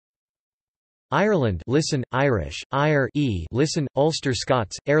Ireland, listen, Irish, Ire, listen, Ulster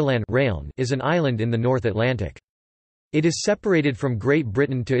Scots, Airlan, is an island in the North Atlantic. It is separated from Great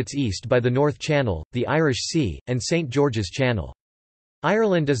Britain to its east by the North Channel, the Irish Sea, and St George's Channel.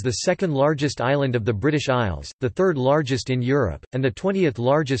 Ireland is the second largest island of the British Isles, the third largest in Europe, and the 20th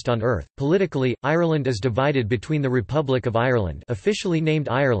largest on Earth. Politically, Ireland is divided between the Republic of Ireland, officially named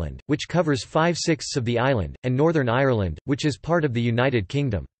Ireland, which covers 5/6 of the island, and Northern Ireland, which is part of the United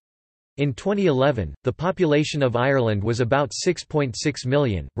Kingdom. In 2011, the population of Ireland was about 6.6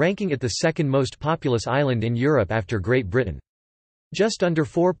 million, ranking it the second most populous island in Europe after Great Britain. Just under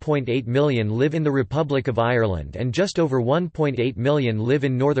 4.8 million live in the Republic of Ireland and just over 1.8 million live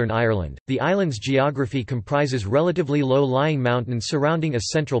in Northern Ireland. The island's geography comprises relatively low-lying mountains surrounding a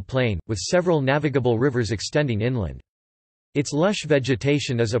central plain, with several navigable rivers extending inland. Its lush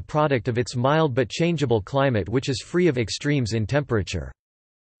vegetation is a product of its mild but changeable climate, which is free of extremes in temperature.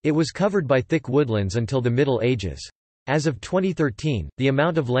 It was covered by thick woodlands until the Middle Ages. As of 2013, the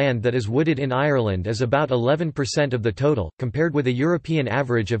amount of land that is wooded in Ireland is about 11% of the total, compared with a European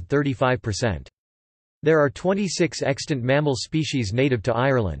average of 35%. There are 26 extant mammal species native to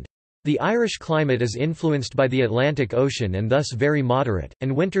Ireland. The Irish climate is influenced by the Atlantic Ocean and thus very moderate,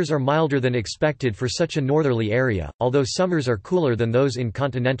 and winters are milder than expected for such a northerly area, although summers are cooler than those in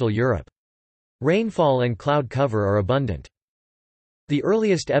continental Europe. Rainfall and cloud cover are abundant. The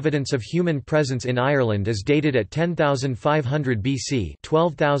earliest evidence of human presence in Ireland is dated at 10,500 BC,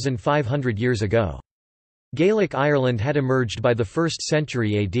 12,500 years ago. Gaelic Ireland had emerged by the 1st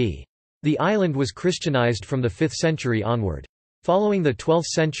century AD. The island was Christianized from the 5th century onward. Following the 12th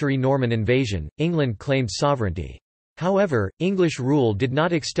century Norman invasion, England claimed sovereignty. However, English rule did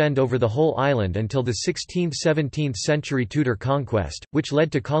not extend over the whole island until the 16th–17th century Tudor conquest, which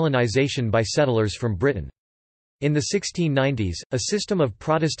led to colonization by settlers from Britain. In the 1690s, a system of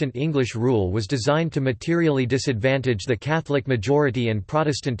Protestant English rule was designed to materially disadvantage the Catholic majority and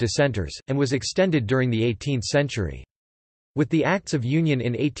Protestant dissenters, and was extended during the 18th century. With the Acts of Union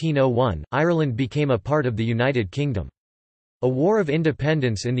in 1801, Ireland became a part of the United Kingdom. A war of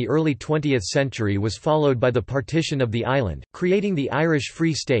independence in the early 20th century was followed by the partition of the island, creating the Irish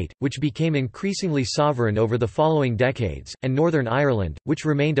Free State, which became increasingly sovereign over the following decades, and Northern Ireland, which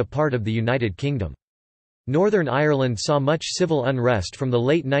remained a part of the United Kingdom. Northern Ireland saw much civil unrest from the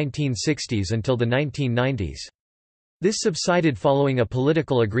late 1960s until the 1990s. This subsided following a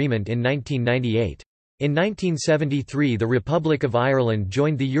political agreement in 1998. In 1973 the Republic of Ireland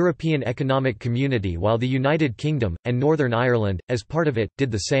joined the European Economic Community while the United Kingdom, and Northern Ireland, as part of it, did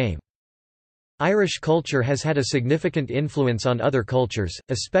the same. Irish culture has had a significant influence on other cultures,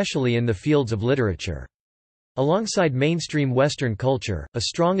 especially in the fields of literature. Alongside mainstream Western culture, a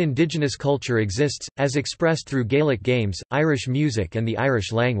strong indigenous culture exists, as expressed through Gaelic games, Irish music and the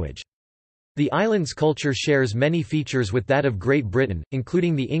Irish language. The island's culture shares many features with that of Great Britain,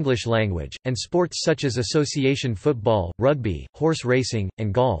 including the English language, and sports such as association football, rugby, horse racing,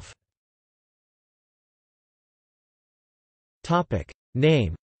 and golf.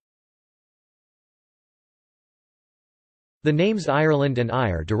 Name. The names Ireland and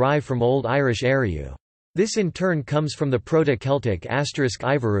Ire derive from Old Irish Ariu. This in turn comes from the Proto-Celtic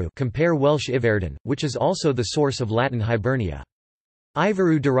 *Iveru, compare Welsh Iverden, which is also the source of Latin Hibernia.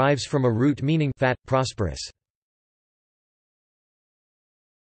 Iveru derives from a root meaning fat, prosperous.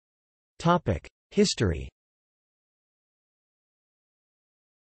 History.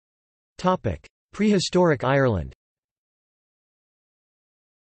 Prehistoric Ireland.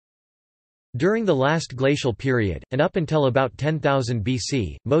 During the last glacial period, and up until about 10,000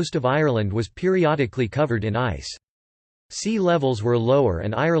 BC, most of Ireland was periodically covered in ice. Sea levels were lower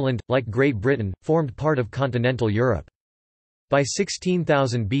and Ireland, like Great Britain, formed part of continental Europe. By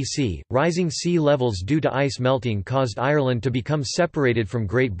 16,000 BC, rising sea levels due to ice melting caused Ireland to become separated from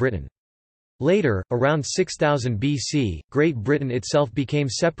Great Britain. Later, around 6000 BC, Great Britain itself became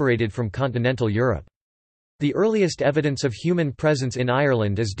separated from continental Europe. The earliest evidence of human presence in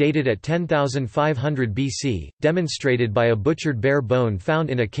Ireland is dated at 10,500 BC, demonstrated by a butchered bear bone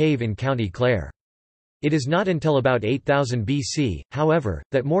found in a cave in County Clare. It is not until about 8000 BC, however,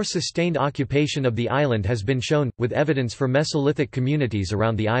 that more sustained occupation of the island has been shown, with evidence for Mesolithic communities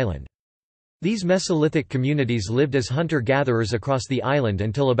around the island. These Mesolithic communities lived as hunter-gatherers across the island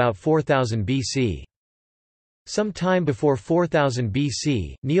until about 4000 BC. Some time before 4000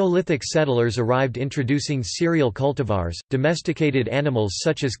 BC, Neolithic settlers arrived introducing cereal cultivars, domesticated animals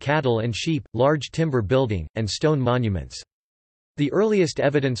such as cattle and sheep, large timber building, and stone monuments. The earliest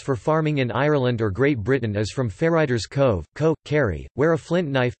evidence for farming in Ireland or Great Britain is from Ferryder's Cove, Kerry, where a flint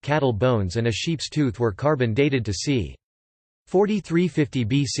knife, cattle bones and a sheep's tooth were carbon dated to c. 4350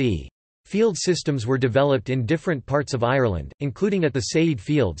 BC. Field systems were developed in different parts of Ireland, including at the Said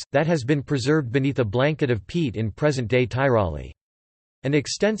Fields, that has been preserved beneath a blanket of peat in present-day Tyrol. An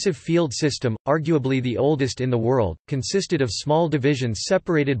extensive field system, arguably the oldest in the world, consisted of small divisions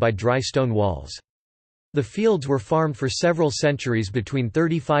separated by dry stone walls. The fields were farmed for several centuries between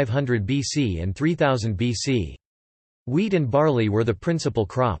 3500 BC and 3000 BC. Wheat and barley were the principal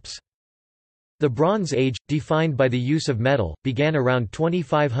crops. The Bronze Age, defined by the use of metal, began around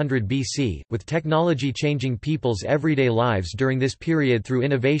 2500 BC, with technology changing people's everyday lives during this period through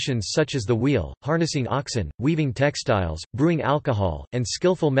innovations such as the wheel, harnessing oxen, weaving textiles, brewing alcohol, and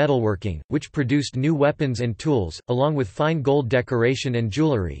skillful metalworking, which produced new weapons and tools, along with fine gold decoration and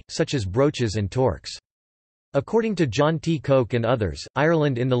jewellery, such as brooches and torques. According to John T. Coke and others,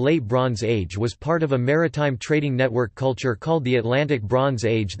 Ireland in the Late Bronze Age was part of a maritime trading network culture called the Atlantic Bronze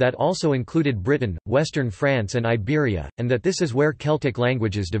Age that also included Britain, western France and Iberia, and that this is where Celtic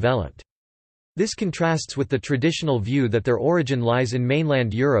languages developed. This contrasts with the traditional view that their origin lies in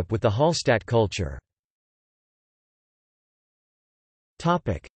mainland Europe with the Hallstatt culture.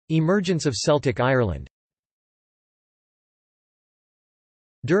 Emergence of Celtic Ireland.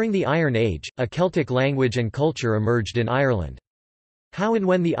 During the Iron Age, a Celtic language and culture emerged in Ireland. How and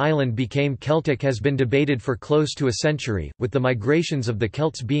when the island became Celtic has been debated for close to a century, with the migrations of the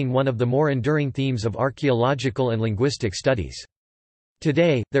Celts being one of the more enduring themes of archaeological and linguistic studies.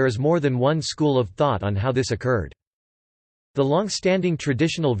 Today, there is more than one school of thought on how this occurred. The long-standing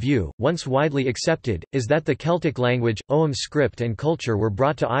traditional view, once widely accepted, is that the Celtic language, Ogham script and culture were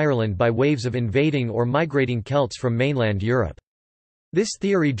brought to Ireland by waves of invading or migrating Celts from mainland Europe. This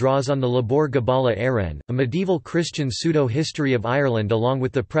theory draws on the Lebor Gabála Érenn, a medieval Christian pseudo-history of Ireland along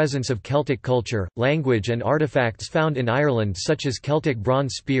with the presence of Celtic culture, language and artifacts found in Ireland such as Celtic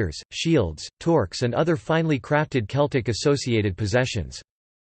bronze spears, shields, torques and other finely crafted Celtic-associated possessions.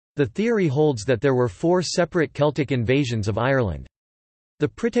 The theory holds that there were 4 separate Celtic invasions of Ireland. The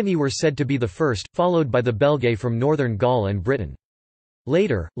Prytaini were said to be the first, followed by the Belgae from northern Gaul and Britain.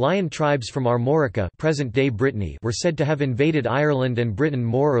 Later, Lion tribes from Armorica, present-day Brittany, were said to have invaded Ireland and Britain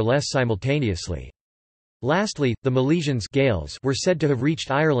more or less simultaneously. Lastly, the Milesians Gaels were said to have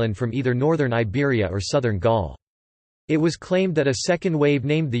reached Ireland from either northern Iberia or southern Gaul. It was claimed that a second wave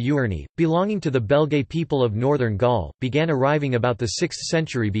named the Uerni, belonging to the Belgae people of northern Gaul, began arriving about the 6th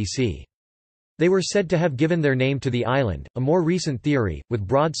century BC. They were said to have given their name to the island. A more recent theory, with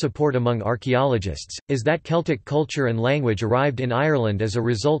broad support among archaeologists, is that Celtic culture and language arrived in Ireland as a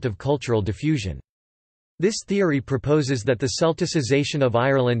result of cultural diffusion. This theory proposes that the Celticization of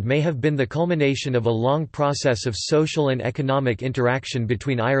Ireland may have been the culmination of a long process of social and economic interaction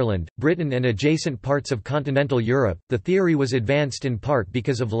between Ireland, Britain, and adjacent parts of continental Europe. The theory was advanced in part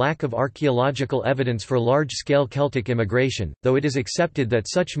because of lack of archaeological evidence for large-scale Celtic immigration, though it is accepted that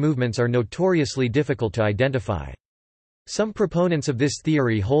such movements are notoriously difficult to identify. Some proponents of this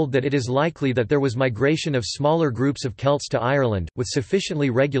theory hold that it is likely that there was migration of smaller groups of Celts to Ireland, with sufficiently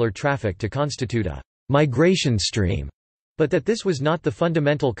regular traffic to constitute a migration stream, but that this was not the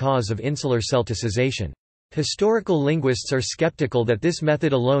fundamental cause of insular Celticization. Historical linguists are skeptical that this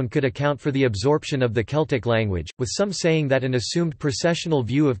method alone could account for the absorption of the Celtic language, with some saying that an assumed processional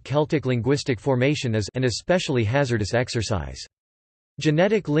view of Celtic linguistic formation is an especially hazardous exercise.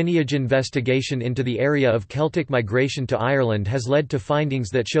 Genetic lineage investigation into the area of Celtic migration to Ireland has led to findings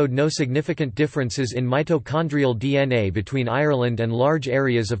that showed no significant differences in mitochondrial DNA between Ireland and large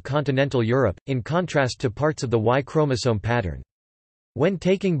areas of continental Europe, in contrast to parts of the Y chromosome pattern. When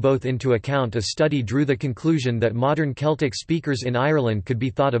taking both into account, a study drew the conclusion that modern Celtic speakers in Ireland could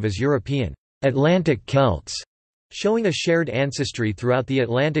be thought of as European Atlantic Celts, showing a shared ancestry throughout the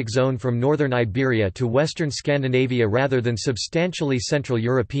Atlantic zone from northern Iberia to western Scandinavia rather than substantially Central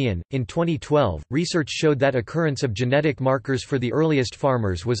European. In 2012, research showed that occurrence of genetic markers for the earliest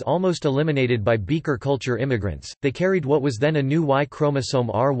farmers was almost eliminated by beaker culture immigrants. They carried what was then a new Y chromosome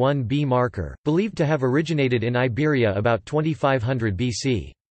R1b marker, believed to have originated in Iberia about 2500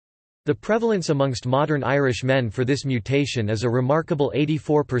 BC. The prevalence amongst modern Irish men for this mutation is a remarkable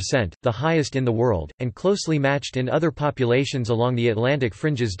 84%, the highest in the world, and closely matched in other populations along the Atlantic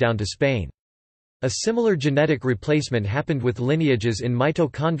fringes down to Spain. A similar genetic replacement happened with lineages in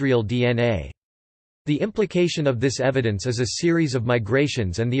mitochondrial DNA. The implication of this evidence is a series of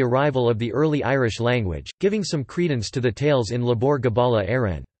migrations and the arrival of the early Irish language, giving some credence to the tales in Lebor Gabála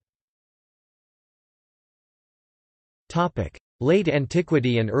Érenn. Late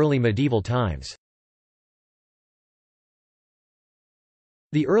Antiquity and early medieval times.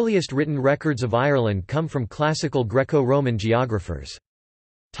 The earliest written records of Ireland come from classical Greco-Roman geographers.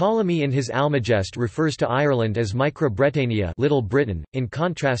 Ptolemy in his Almagest refers to Ireland as Micra Britannia, Little Britain, in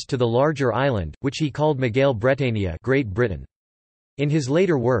contrast to the larger island, which he called Megale Britannia, Great Britain. In his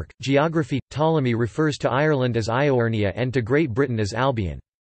later work, Geography, Ptolemy refers to Ireland as Ioarnia and to Great Britain as Albion.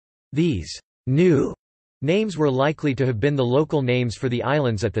 These new names were likely to have been the local names for the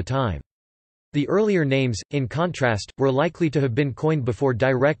islands at the time. The earlier names, in contrast, were likely to have been coined before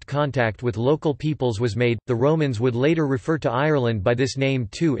direct contact with local peoples was made. The Romans would later refer to Ireland by this name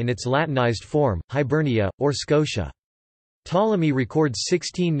too in its Latinized form, Hibernia, or Scotia. Ptolemy records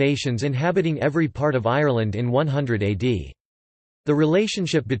 16 nations inhabiting every part of Ireland in 100 AD. The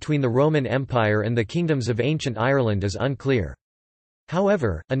relationship between the Roman Empire and the kingdoms of ancient Ireland is unclear.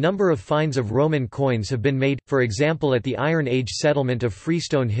 However, a number of finds of Roman coins have been made, for example at the Iron Age settlement of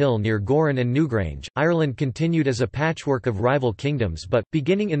Freestone Hill near Gorin and Newgrange. Ireland continued as a patchwork of rival kingdoms but,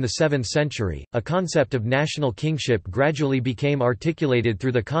 beginning in the 7th century, a concept of national kingship gradually became articulated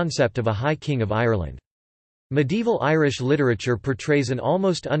through the concept of a High King of Ireland. Medieval Irish literature portrays an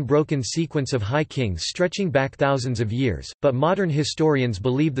almost unbroken sequence of high kings stretching back thousands of years, but modern historians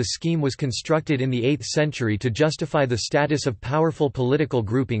believe the scheme was constructed in the 8th century to justify the status of powerful political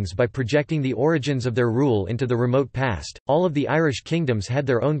groupings by projecting the origins of their rule into the remote past. All of the Irish kingdoms had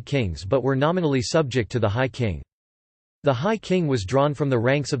their own kings but were nominally subject to the High King. The High King was drawn from the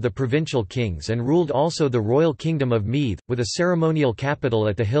ranks of the provincial kings and ruled also the royal kingdom of Meath, with a ceremonial capital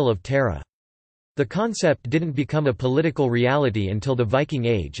at the Hill of Tara. The concept didn't become a political reality until the Viking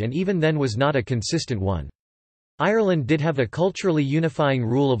Age and even then was not a consistent one. Ireland did have a culturally unifying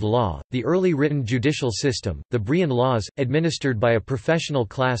rule of law, the early written judicial system, the Brian laws, administered by a professional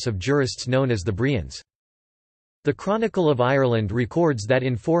class of jurists known as the Brians. The Chronicle of Ireland records that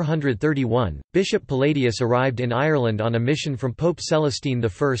in 431, Bishop Palladius arrived in Ireland on a mission from Pope Celestine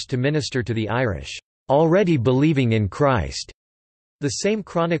I to minister to the Irish, already believing in Christ. The same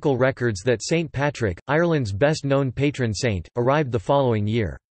chronicle records that St. Patrick, Ireland's best-known patron saint, arrived the following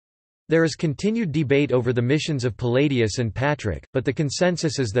year. There is continued debate over the missions of Palladius and Patrick, but the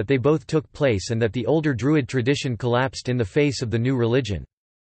consensus is that they both took place and that the older Druid tradition collapsed in the face of the new religion.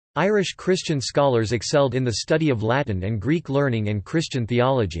 Irish Christian scholars excelled in the study of Latin and Greek learning and Christian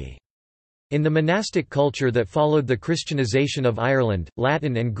theology. In the monastic culture that followed the Christianization of Ireland,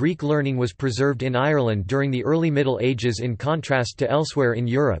 Latin and Greek learning was preserved in Ireland during the early Middle Ages in contrast to elsewhere in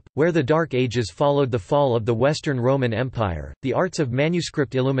Europe, where the Dark Ages followed the fall of the Western Roman Empire. The arts of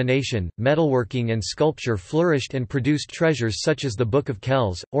manuscript illumination, metalworking, and sculpture flourished and produced treasures such as the Book of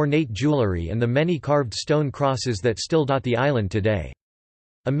Kells, ornate jewellery, and the many carved stone crosses that still dot the island today.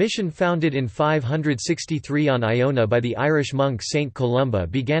 A mission founded in 563 on Iona by the Irish monk Saint Columba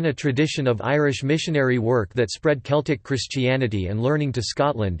began a tradition of Irish missionary work that spread Celtic Christianity and learning to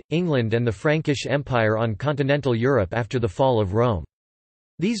Scotland, England and the Frankish Empire on continental Europe after the fall of Rome.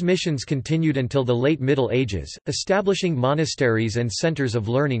 These missions continued until the late Middle Ages, establishing monasteries and centres of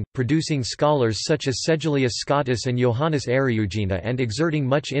learning, producing scholars such as Segelius Scotus and Johannes Eriugena and exerting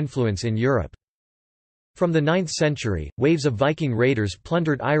much influence in Europe. From the 9th century, waves of Viking raiders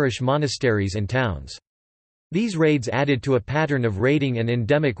plundered Irish monasteries and towns. These raids added to a pattern of raiding and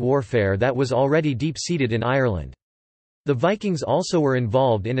endemic warfare that was already deep-seated in Ireland. The Vikings also were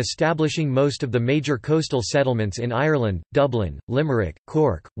involved in establishing most of the major coastal settlements in Ireland, Dublin, Limerick,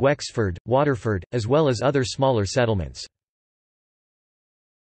 Cork, Wexford, Waterford, as well as other smaller settlements.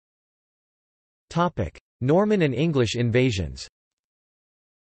 Norman and English invasions.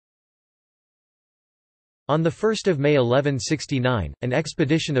 On 1 May 1169, an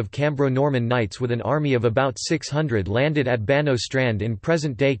expedition of Cambro-Norman knights with an army of about 600 landed at Bannow Strand in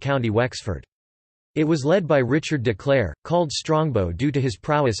present-day County Wexford. It was led by Richard de Clare, called Strongbow due to his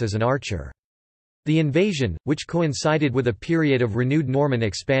prowess as an archer. The invasion, which coincided with a period of renewed Norman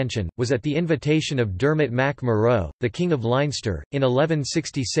expansion, was at the invitation of Dermot Mac Morrogh, the King of Leinster. In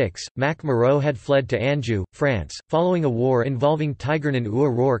 1166, Mac Morrogh had fled to Anjou, France, following a war involving Tigernán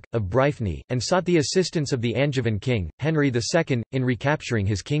O'Rourke, of Brythny, and sought the assistance of the Angevin king, Henry II, in recapturing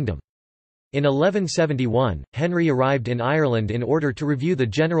his kingdom. In 1171, Henry arrived in Ireland in order to review the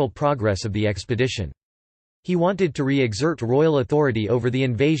general progress of the expedition. He wanted to re-exert royal authority over the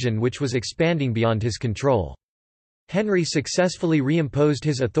invasion which was expanding beyond his control. Henry successfully reimposed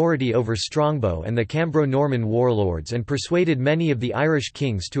his authority over Strongbow and the Cambro-Norman warlords and persuaded many of the Irish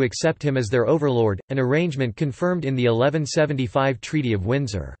kings to accept him as their overlord, an arrangement confirmed in the 1175 Treaty of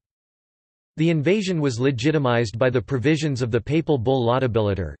Windsor. The invasion was legitimized by the provisions of the papal bull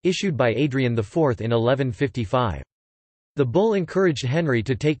Laudabiliter, issued by Adrian IV in 1155. The bull encouraged Henry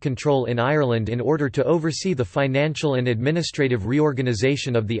to take control in Ireland in order to oversee the financial and administrative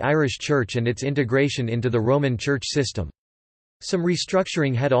reorganisation of the Irish Church and its integration into the Roman Church system. Some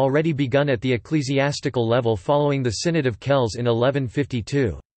restructuring had already begun at the ecclesiastical level following the Synod of Kells in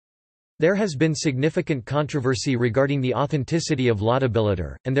 1152. There has been significant controversy regarding the authenticity of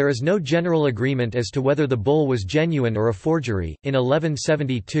Laudabiliter, and there is no general agreement as to whether the bull was genuine or a forgery. In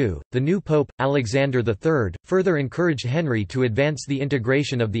 1172, the new pope, Alexander III, further encouraged Henry to advance the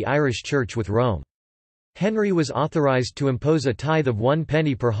integration of the Irish Church with Rome. Henry was authorized to impose a tithe of 1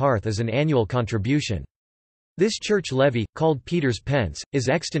 penny per hearth as an annual contribution. This church levy, called Peter's Pence, is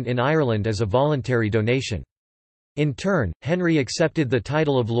extant in Ireland as a voluntary donation. In turn, Henry accepted the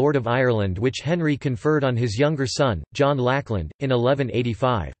title of Lord of Ireland, which Henry conferred on his younger son, John Lackland, in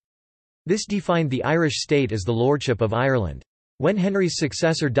 1185. This defined the Irish state as the Lordship of Ireland. When Henry's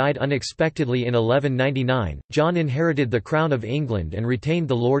successor died unexpectedly in 1199, John inherited the crown of England and retained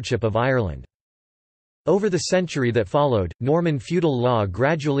the Lordship of Ireland. Over the century that followed, Norman feudal law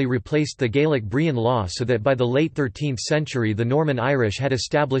gradually replaced the Gaelic Brian law, so that by the late 13th century the Norman Irish had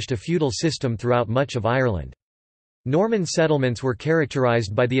established a feudal system throughout much of Ireland. Norman settlements were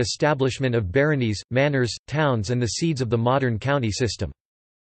characterized by the establishment of baronies, manors, towns and the seeds of the modern county system.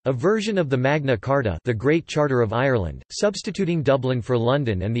 A version of the Magna Carta, the Great Charter of Ireland, substituting Dublin for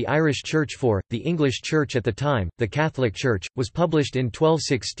London and the Irish Church for the English Church at the time, the Catholic Church, was published in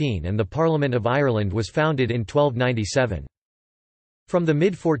 1216 and the Parliament of Ireland was founded in 1297. From the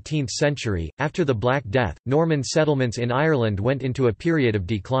mid-14th century, after the Black Death, Norman settlements in Ireland went into a period of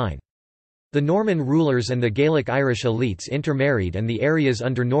decline. The Norman rulers and the Gaelic Irish elites intermarried and the areas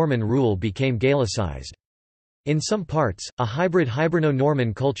under Norman rule became Gaelicized. In some parts, a hybrid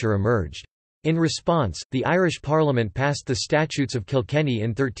Hiberno-Norman culture emerged. In response, the Irish Parliament passed the Statutes of Kilkenny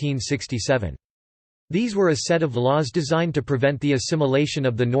in 1367. These were a set of laws designed to prevent the assimilation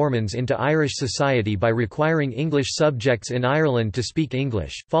of the Normans into Irish society by requiring English subjects in Ireland to speak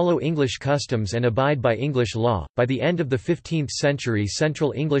English, follow English customs and abide by English law. By the end of the 15th century,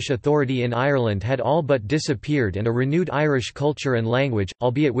 Central English authority in Ireland had all but disappeared and a renewed Irish culture and language,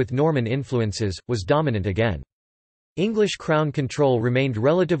 albeit with Norman influences, was dominant again. English crown control remained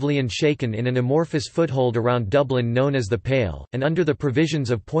relatively unshaken in an amorphous foothold around Dublin known as the Pale, and under the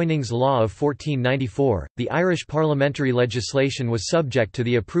provisions of Poyning's Law of 1494, the Irish parliamentary legislation was subject to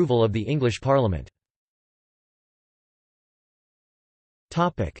the approval of the English Parliament.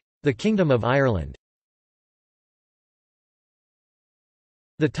 The Kingdom of Ireland.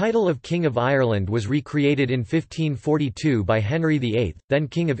 The title of King of Ireland was recreated in 1542 by Henry VIII, then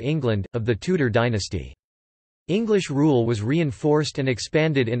King of England, of the Tudor dynasty. English rule was reinforced and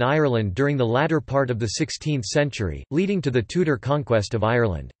expanded in Ireland during the latter part of the 16th century, leading to the Tudor conquest of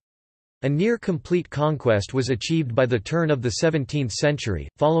Ireland. A near-complete conquest was achieved by the turn of the 17th century,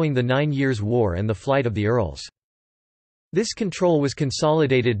 following the 9 Years' War and the flight of the earls. This control was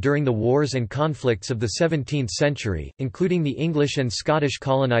consolidated during the wars and conflicts of the 17th century, including the English and Scottish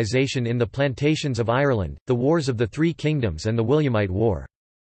colonisation in the plantations of Ireland, the Wars of the Three Kingdoms and the Williamite War.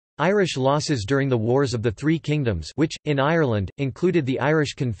 Irish losses during the Wars of the Three Kingdoms, which, in Ireland, included the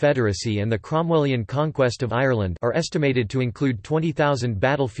Irish Confederacy and the Cromwellian conquest of Ireland, are estimated to include 20,000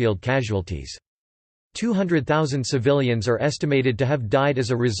 battlefield casualties. 200,000 civilians are estimated to have died as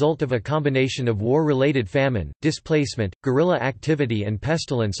a result of a combination of war-related famine, displacement, guerrilla activity and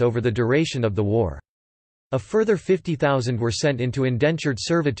pestilence over the duration of the war. A further 50,000 were sent into indentured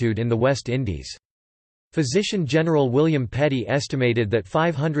servitude in the West Indies. Physician General William Petty estimated that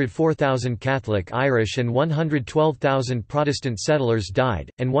 504,000 Catholic Irish and 112,000 Protestant settlers died,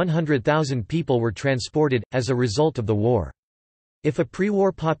 and 100,000 people were transported, as a result of the war. If a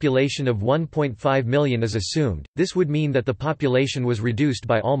pre-war population of 1.5 million is assumed, this would mean that the population was reduced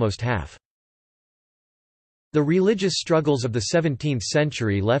by almost half. The religious struggles of the 17th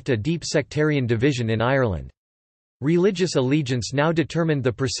century left a deep sectarian division in Ireland. Religious allegiance now determined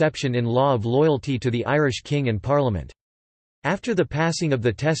the perception in law of loyalty to the Irish king and parliament. After the passing of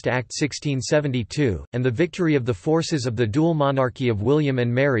the Test Act 1672, and the victory of the forces of the dual monarchy of William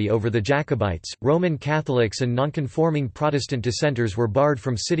and Mary over the Jacobites, Roman Catholics and nonconforming Protestant dissenters were barred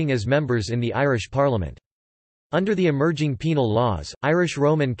from sitting as members in the Irish Parliament. Under the emerging penal laws, Irish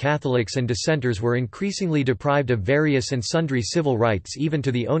Roman Catholics and dissenters were increasingly deprived of various and sundry civil rights, even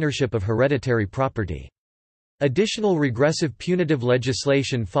to the ownership of hereditary property. Additional regressive punitive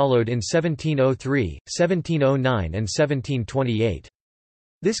legislation followed in 1703, 1709 and 1728.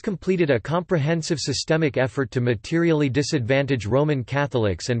 This completed a comprehensive systemic effort to materially disadvantage Roman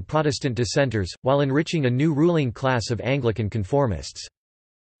Catholics and Protestant dissenters, while enriching a new ruling class of Anglican conformists.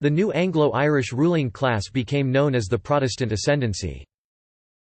 The new Anglo-Irish ruling class became known as the Protestant Ascendancy.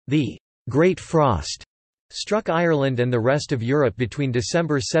 The Great Frost struck Ireland and the rest of Europe between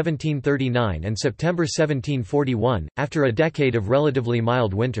December 1739 and September 1741, after a decade of relatively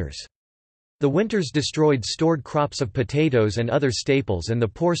mild winters. The winters destroyed stored crops of potatoes and other staples, and the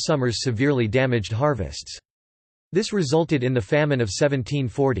poor summers severely damaged harvests. This resulted in the famine of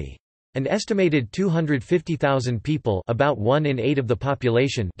 1740. An estimated 250,000 people, about 1 in 8 of the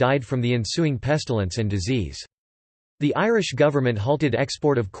population, died from the ensuing pestilence and disease. The Irish government halted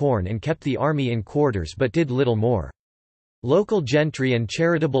export of corn and kept the army in quarters but did little more. Local gentry and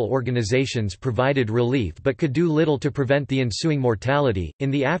charitable organizations provided relief but could do little to prevent the ensuing mortality.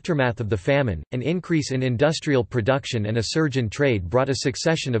 In the aftermath of the famine, an increase in industrial production and a surge in trade brought a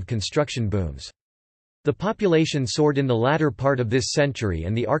succession of construction booms. The population soared in the latter part of this century,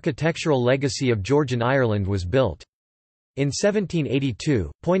 and the architectural legacy of Georgian Ireland was built. In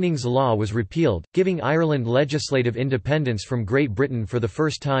 1782, Poyning's Law was repealed, giving Ireland legislative independence from Great Britain for the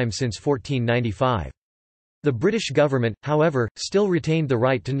first time since 1495. The British government, however, still retained the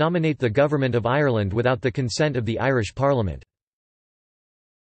right to nominate the Government of Ireland without the consent of the Irish Parliament.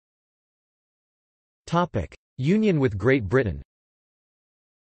 Union with Great Britain.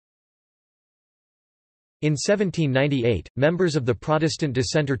 In 1798, members of the Protestant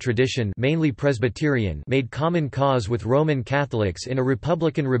dissenter tradition, mainly Presbyterian, made common cause with Roman Catholics in a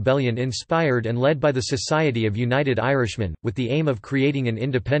republican rebellion inspired and led by the Society of United Irishmen, with the aim of creating an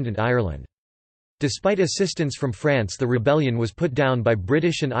independent Ireland. Despite assistance from France, the rebellion was put down by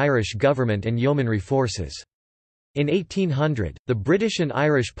British and Irish government and yeomanry forces. In 1800, the British and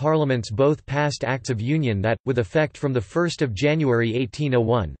Irish parliaments both passed Acts of Union that, with effect from 1 January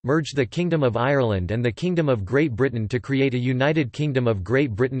 1801, merged the Kingdom of Ireland and the Kingdom of Great Britain to create a United Kingdom of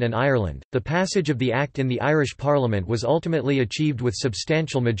Great Britain and Ireland. The passage of the Act in the Irish Parliament was ultimately achieved with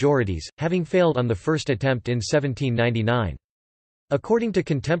substantial majorities, having failed on the first attempt in 1799. According to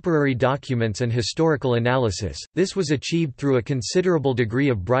contemporary documents and historical analysis, this was achieved through a considerable degree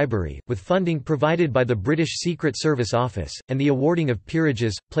of bribery, with funding provided by the British Secret Service Office, and the awarding of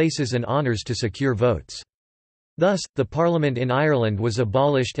peerages, places and honours to secure votes. Thus, the Parliament in Ireland was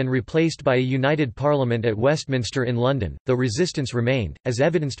abolished and replaced by a united Parliament at Westminster in London, though resistance remained, as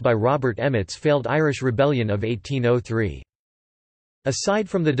evidenced by Robert Emmet's failed Irish Rebellion of 1803. Aside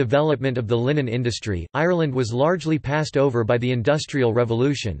from the development of the linen industry, Ireland was largely passed over by the Industrial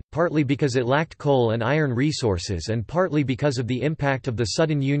Revolution, partly because it lacked coal and iron resources and partly because of the impact of the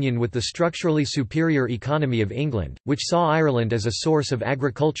sudden union with the structurally superior economy of England, which saw Ireland as a source of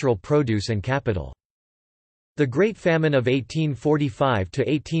agricultural produce and capital. The Great Famine of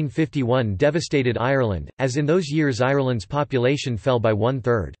 1845–1851 devastated Ireland, as in those years Ireland's population fell by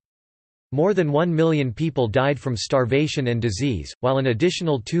one-third. More than 1 million people died from starvation and disease, while an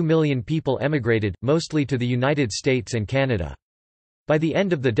additional 2 million people emigrated, mostly to the United States and Canada. By the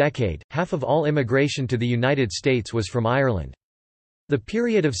end of the decade, half of all immigration to the United States was from Ireland. The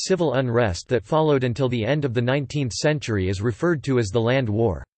period of civil unrest that followed until the end of the 19th century is referred to as the Land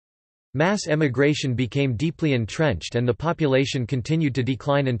War. Mass emigration became deeply entrenched and the population continued to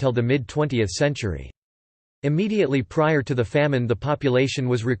decline until the mid-20th century. Immediately prior to the famine, the population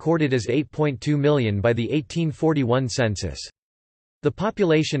was recorded as 8.2 million by the 1841 census. The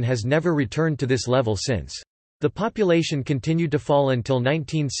population has never returned to this level since. The population continued to fall until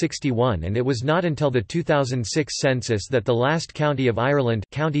 1961, and it was not until the 2006 census that the last county of Ireland,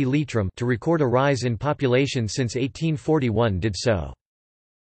 County Leitrim, to record a rise in population since 1841 did so.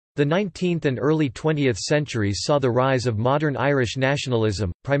 The 19th and early 20th centuries saw the rise of modern Irish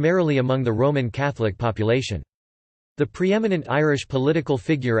nationalism, primarily among the Roman Catholic population. The preeminent Irish political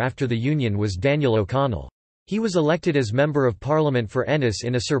figure after the Union was Daniel O'Connell. He was elected as Member of Parliament for Ennis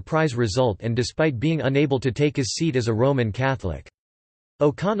in a surprise result and despite being unable to take his seat as a Roman Catholic.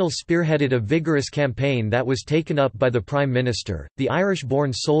 O'Connell spearheaded a vigorous campaign that was taken up by the Prime Minister, the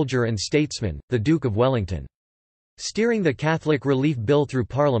Irish-born soldier and statesman, the Duke of Wellington. Steering the Catholic Relief Bill through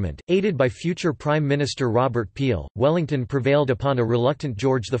Parliament, aided by future Prime Minister Robert Peel, Wellington prevailed upon a reluctant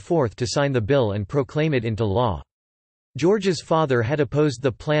George IV to sign the bill and proclaim it into law. George's father had opposed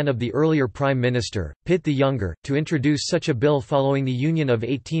the plan of the earlier Prime Minister, Pitt the Younger, to introduce such a bill following the Union of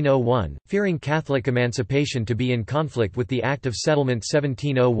 1801, fearing Catholic emancipation to be in conflict with the Act of Settlement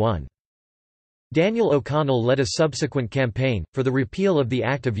 1701. Daniel O'Connell led a subsequent campaign, for the repeal of the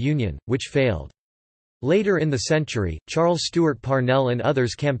Act of Union, which failed. Later in the century, Charles Stewart Parnell and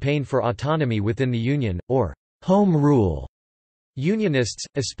others campaigned for autonomy within the Union, or Home Rule. Unionists,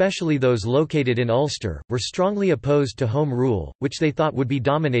 especially those located in Ulster, were strongly opposed to Home Rule, which they thought would be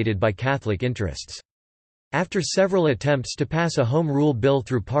dominated by Catholic interests. After several attempts to pass a Home Rule bill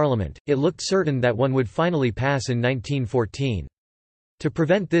through Parliament, it looked certain that one would finally pass in 1914. To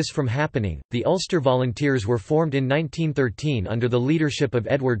prevent this from happening, the Ulster Volunteers were formed in 1913 under the leadership of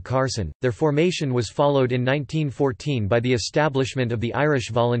Edward Carson. Their formation was followed in 1914 by the establishment of the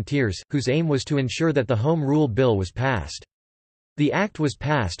Irish Volunteers, whose aim was to ensure that the Home Rule Bill was passed. The Act was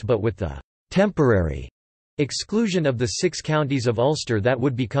passed but with the temporary exclusion of the 6 counties of Ulster that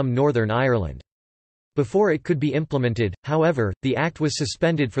would become Northern Ireland. Before it could be implemented, however, the Act was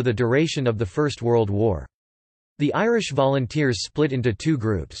suspended for the duration of the First World War. The Irish Volunteers split into 2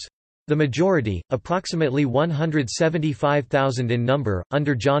 groups. The majority, approximately 175,000 in number,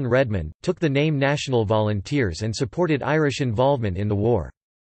 under John Redmond, took the name National Volunteers and supported Irish involvement in the war.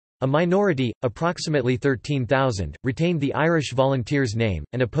 A minority, approximately 13,000, retained the Irish Volunteers name,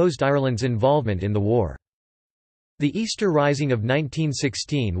 and opposed Ireland's involvement in the war. The Easter Rising of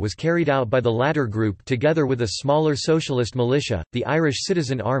 1916 was carried out by the latter group together with a smaller socialist militia, the Irish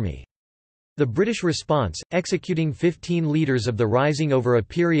Citizen Army. The British response, executing 15 leaders of the rising over a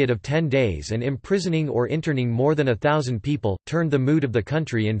period of 10 days and imprisoning or interning more than 1,000 people, turned the mood of the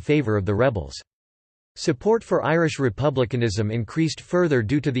country in favour of the rebels. Support for Irish republicanism increased further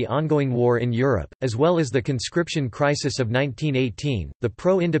due to the ongoing war in Europe, as well as the conscription crisis of 1918. The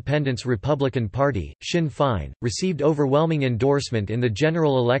pro-independence Republican Party, Sinn Féin, received overwhelming endorsement in the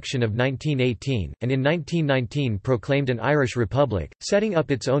general election of 1918, and in 1919 proclaimed an Irish Republic, setting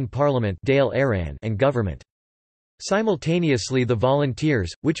up its own parliament Dáil Éireann and government. Simultaneously, the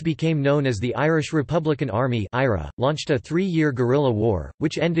Volunteers, which became known as the Irish Republican Army (IRA), launched a 3-year guerrilla war,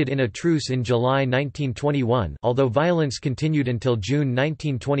 which ended in a truce in July 1921, although violence continued until June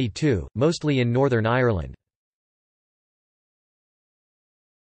 1922, mostly in Northern Ireland.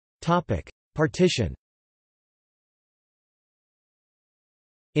 Partition.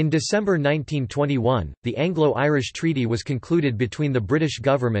 In December 1921, the Anglo-Irish Treaty was concluded between the British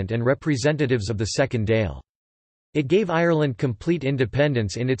government and representatives of the Second Dáil. It gave Ireland complete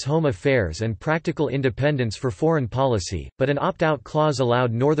independence in its home affairs and practical independence for foreign policy, but an opt-out clause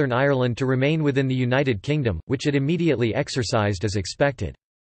allowed Northern Ireland to remain within the United Kingdom, which it immediately exercised as expected.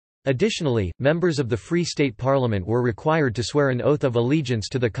 Additionally, members of the Free State Parliament were required to swear an oath of allegiance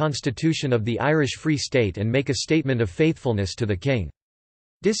to the Constitution of the Irish Free State and make a statement of faithfulness to the King.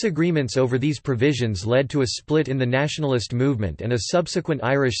 Disagreements over these provisions led to a split in the nationalist movement and a subsequent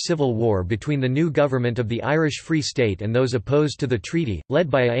Irish Civil War between the new government of the Irish Free State and those opposed to the treaty,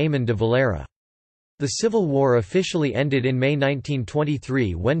 led by Eamon de Valera. The Civil War officially ended in May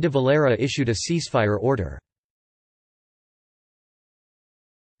 1923 when de Valera issued a ceasefire order.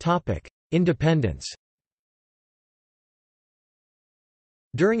 Independence.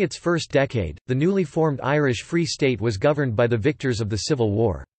 During its first decade, the newly formed Irish Free State was governed by the victors of the Civil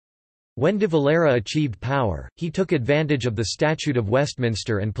War. When de Valera achieved power, he took advantage of the Statute of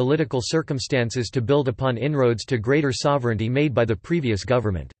Westminster and political circumstances to build upon inroads to greater sovereignty made by the previous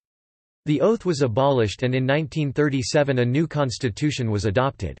government. The oath was abolished and in 1937 a new constitution was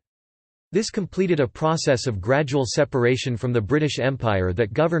adopted. This completed a process of gradual separation from the British Empire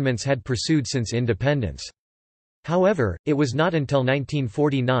that governments had pursued since independence. However, it was not until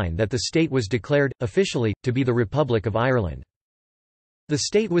 1949 that the state was declared, officially, to be the Republic of Ireland. The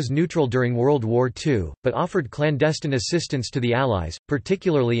state was neutral during World War II, but offered clandestine assistance to the Allies,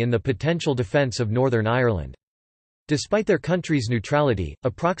 particularly in the potential defence of Northern Ireland. Despite their country's neutrality,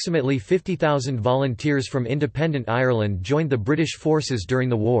 approximately 50,000 volunteers from independent Ireland joined the British forces during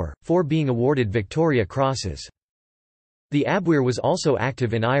the war, 4 being awarded Victoria Crosses. The Abwehr was also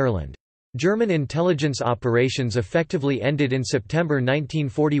active in Ireland. German intelligence operations effectively ended in September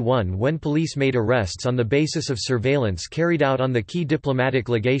 1941 when police made arrests on the basis of surveillance carried out on the key diplomatic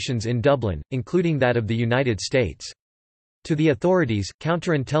legations in Dublin, including that of the United States. To the authorities,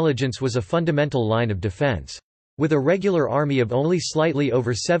 counterintelligence was a fundamental line of defense. With a regular army of only slightly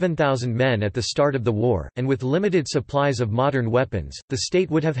over 7,000 men at the start of the war, and with limited supplies of modern weapons, the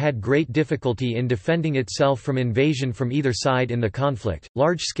state would have had great difficulty in defending itself from invasion from either side in the conflict.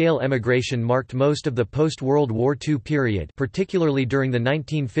 Large-scale emigration marked most of the post-World War II period, particularly during the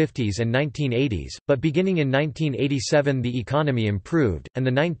 1950s and 1980s, but beginning in 1987 the economy improved, and the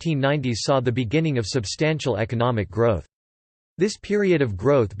 1990s saw the beginning of substantial economic growth. This period of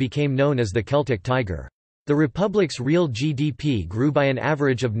growth became known as the Celtic Tiger. The Republic's real GDP grew by an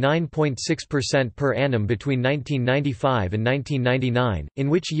average of 9.6% per annum between 1995 and 1999, in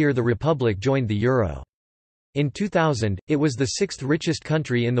which year the Republic joined the euro. In 2000, it was the 6th richest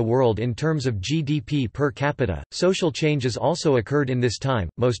country in the world in terms of GDP per capita. Social changes also occurred in this time,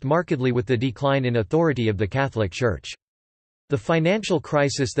 most markedly with the decline in authority of the Catholic Church. The financial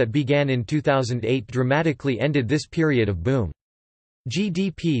crisis that began in 2008 dramatically ended this period of boom.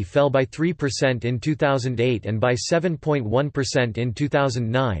 GDP fell by 3% in 2008 and by 7.1% in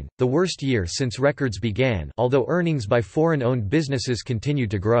 2009, the worst year since records began, although earnings by foreign-owned businesses continued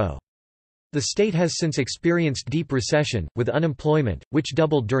to grow. The state has since experienced deep recession, with unemployment, which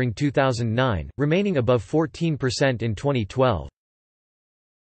doubled during 2009, remaining above 14% in 2012.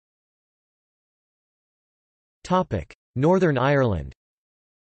 Northern Ireland.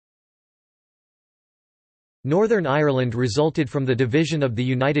 Northern Ireland resulted from the division of the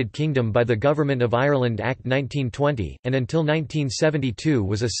United Kingdom by the Government of Ireland Act 1920, and until 1972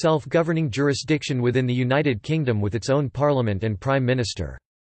 was a self-governing jurisdiction within the United Kingdom with its own parliament and prime minister.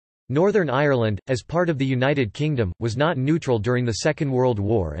 Northern Ireland, as part of the United Kingdom, was not neutral during the Second World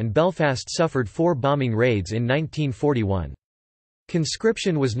War, and Belfast suffered 4 bombing raids in 1941.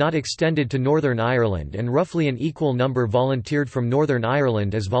 Conscription was not extended to Northern Ireland, and roughly an equal number volunteered from Northern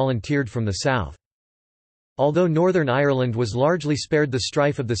Ireland as volunteered from the South. Although Northern Ireland was largely spared the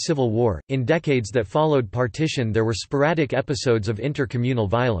strife of the Civil War, in decades that followed partition there were sporadic episodes of intercommunal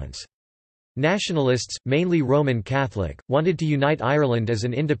violence. Nationalists, mainly Roman Catholic, wanted to unite Ireland as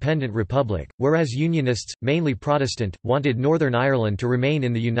an independent republic, whereas Unionists, mainly Protestant, wanted Northern Ireland to remain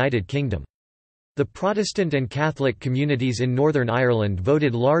in the United Kingdom. The Protestant and Catholic communities in Northern Ireland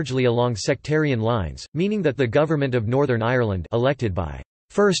voted largely along sectarian lines, meaning that the government of Northern Ireland, elected by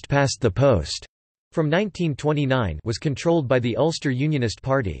first past the post from 1929, was controlled by the Ulster Unionist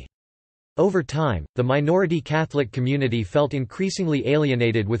Party. Over time, the minority Catholic community felt increasingly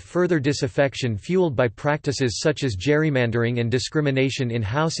alienated, with further disaffection fueled by practices such as gerrymandering and discrimination in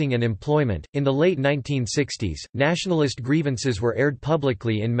housing and employment. In the late 1960s, nationalist grievances were aired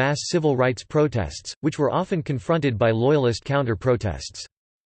publicly in mass civil rights protests, which were often confronted by loyalist counter-protests.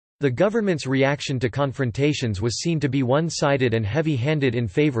 The government's reaction to confrontations was seen to be one-sided and heavy-handed in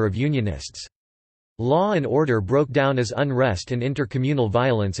favor of Unionists. Law and order broke down as unrest and intercommunal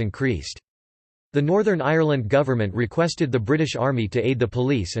violence increased. The Northern Ireland government requested the British Army to aid the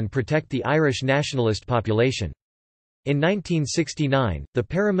police and protect the Irish nationalist population. In 1969, the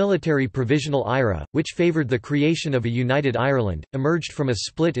paramilitary Provisional IRA, which favoured the creation of a united Ireland, emerged from a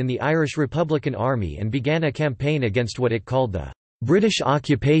split in the Irish Republican Army and began a campaign against what it called the British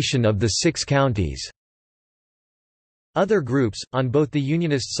occupation of the Six Counties. Other groups, on both the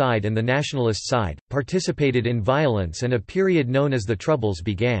Unionist side and the Nationalist side, participated in violence, and a period known as the Troubles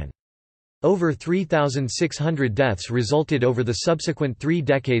began. Over 3,600 deaths resulted over the subsequent 3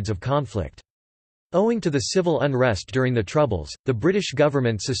 decades of conflict. Owing to the civil unrest during the Troubles, the British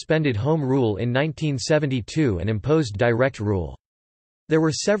government suspended Home Rule in 1972 and imposed direct rule. There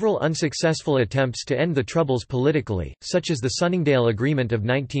were several unsuccessful attempts to end the Troubles politically, such as the Sunningdale Agreement of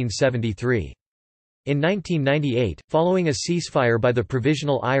 1973. In 1998, following a ceasefire by the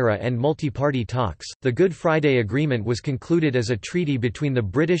Provisional IRA and multi-party talks, the Good Friday Agreement was concluded as a treaty between the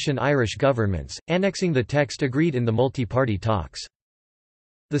British and Irish governments, annexing the text agreed in the multi-party talks.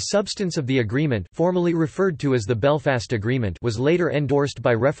 The substance of the agreement, formally referred to as the Belfast Agreement, was later endorsed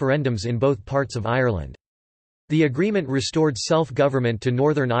by referendums in both parts of Ireland. The agreement restored self-government to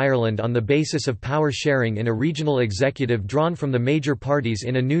Northern Ireland on the basis of power sharing in a regional executive drawn from the major parties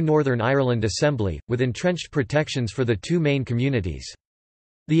in a new Northern Ireland Assembly, with entrenched protections for the 2 main communities.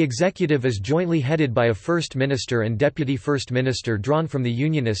 The executive is jointly headed by a First Minister and Deputy First Minister drawn from the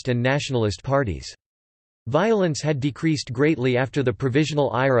Unionist and Nationalist parties. Violence had decreased greatly after the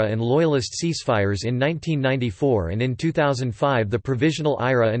Provisional IRA and Loyalist ceasefires in 1994, and in 2005 the Provisional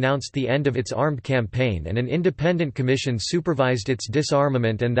IRA announced the end of its armed campaign and an independent commission supervised its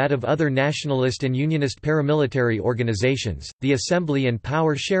disarmament and that of other nationalist and unionist paramilitary organizations. The Assembly and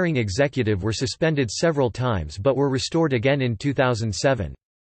Power Sharing Executive were suspended several times but were restored again in 2007.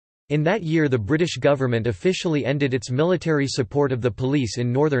 In that year the British government officially ended its military support of the police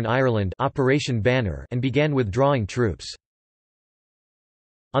in Northern Ireland, Operation Banner, and began withdrawing troops.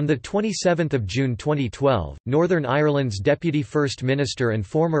 On 27 June 2012, Northern Ireland's Deputy First Minister and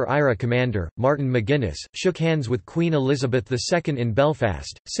former IRA commander, Martin McGuinness, shook hands with Queen Elizabeth II in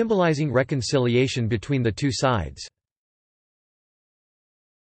Belfast, symbolising reconciliation between the 2 sides.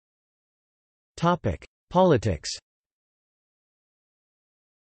 Politics.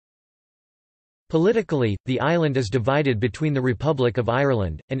 Politically, the island is divided between the Republic of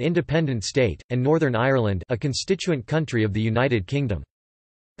Ireland, an independent state, and Northern Ireland, a constituent country of the United Kingdom.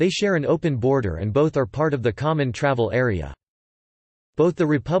 They share an open border and both are part of the Common Travel Area. Both the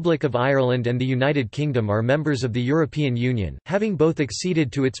Republic of Ireland and the United Kingdom are members of the European Union, having both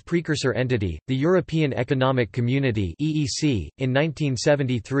acceded to its precursor entity, the European Economic Community (EEC), in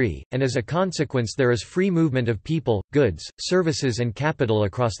 1973, and as a consequence there is free movement of people, goods, services and capital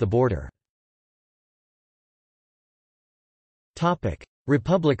across the border.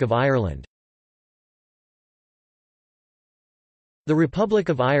 Republic of Ireland. The Republic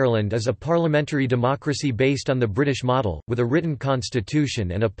of Ireland is a parliamentary democracy based on the British model, with a written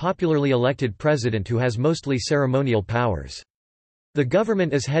constitution and a popularly elected president who has mostly ceremonial powers. The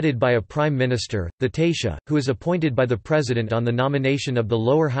government is headed by a Prime Minister, the Taoiseach, who is appointed by the President on the nomination of the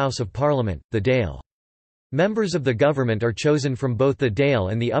lower house of Parliament, the Dáil. Members of the government are chosen from both the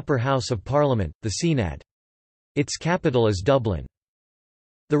Dáil and the upper house of Parliament, the Seanad. Its capital is Dublin.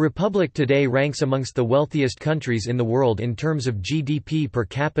 The Republic today ranks amongst the wealthiest countries in the world in terms of GDP per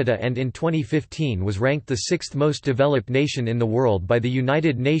capita and in 2015 was ranked the sixth most developed nation in the world by the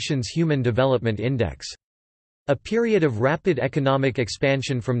United Nations Human Development Index. A period of rapid economic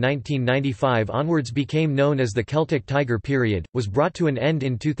expansion from 1995 onwards became known as the Celtic Tiger period, was brought to an end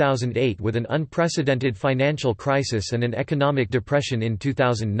in 2008 with an unprecedented financial crisis and an economic depression in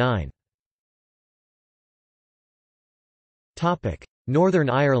 2009.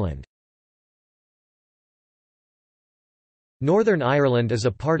 Northern Ireland. Northern Ireland is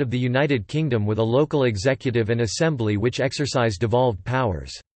a part of the United Kingdom with a local executive and assembly which exercise devolved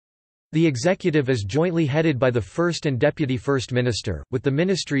powers. The executive is jointly headed by the First and Deputy First Minister, with the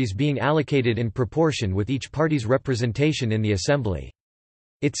ministries being allocated in proportion with each party's representation in the Assembly.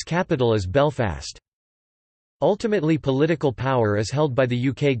 Its capital is Belfast. Ultimately, political power is held by the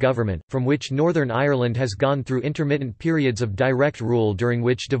UK government, from which Northern Ireland has gone through intermittent periods of direct rule during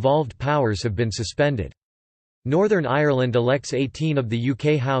which devolved powers have been suspended. Northern Ireland elects 18 of the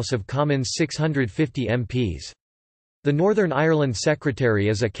UK House of Commons' 650 MPs. The Northern Ireland Secretary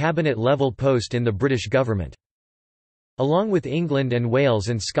is a cabinet-level post in the British government. Along with England and Wales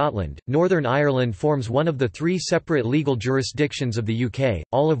and Scotland, Northern Ireland forms one of the three separate legal jurisdictions of the UK,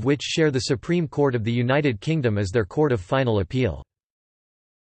 all of which share the Supreme Court of the United Kingdom as their court of final appeal.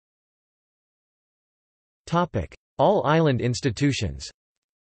 All-Ireland institutions.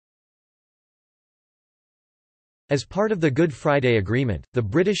 As part of the Good Friday Agreement, the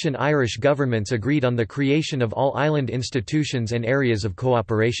British and Irish governments agreed on the creation of all-island institutions and areas of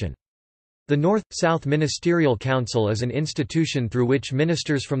cooperation. The North-South Ministerial Council is an institution through which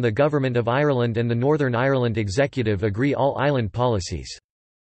ministers from the Government of Ireland and the Northern Ireland Executive agree all-island policies.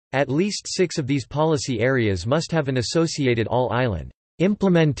 At least 6 of these policy areas must have an associated all-island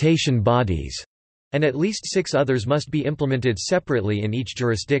implementation bodies, and at least 6 others must be implemented separately in each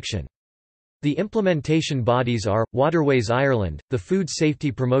jurisdiction. The implementation bodies are, Waterways Ireland, the Food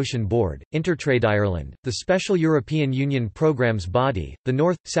Safety Promotion Board, Intertrade Ireland, the Special European Union Programmes Body, the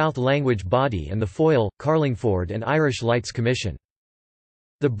North-South Language Body and the Foyle, Carlingford and Irish Lights Commission.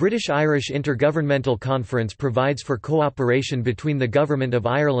 The British-Irish Intergovernmental Conference provides for cooperation between the Government of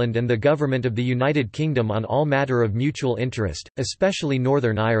Ireland and the Government of the United Kingdom on all matter of mutual interest, especially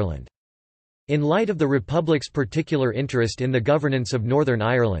Northern Ireland. In light of the Republic's particular interest in the governance of Northern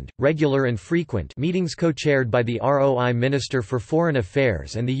Ireland, regular and frequent meetings co-chaired by the ROI Minister for Foreign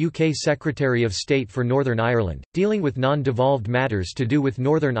Affairs and the UK Secretary of State for Northern Ireland, dealing with non-devolved matters to do with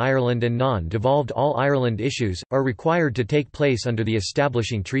Northern Ireland and non-devolved All-Ireland issues, are required to take place under the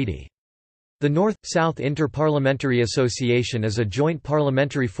establishing treaty. The North-South Inter-Parliamentary Association is a joint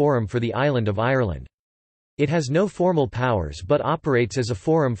parliamentary forum for the island of Ireland. It has no formal powers but operates as a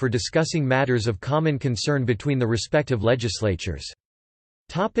forum for discussing matters of common concern between the respective legislatures.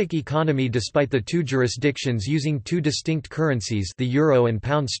 Economy. Despite the two jurisdictions using two distinct currencies, the euro and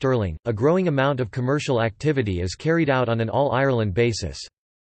pound sterling, a growing amount of commercial activity is carried out on an all-Ireland basis.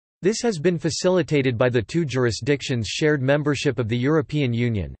 This has been facilitated by the two jurisdictions' shared membership of the European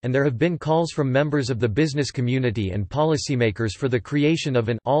Union, and there have been calls from members of the business community and policymakers for the creation of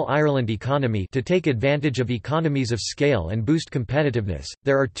an all-Ireland economy to take advantage of economies of scale and boost competitiveness.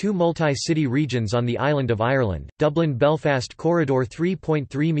 There are two multi-city regions on the island of Ireland: Dublin-Belfast Corridor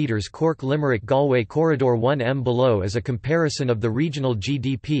 3.3 meters, Cork-Limerick-Galway Corridor 1 below as a comparison of the regional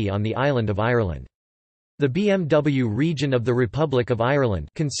GDP on the island of Ireland. The BMW region of the Republic of Ireland,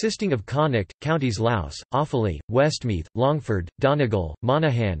 consisting of Connacht, counties Louth, Offaly, Westmeath, Longford, Donegal,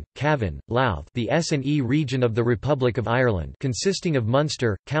 Monaghan, Cavan, Louth. The S&E region of the Republic of Ireland, consisting of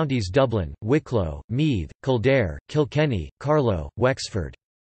Munster, counties Dublin, Wicklow, Meath, Kildare, Kilkenny, Carlow, Wexford.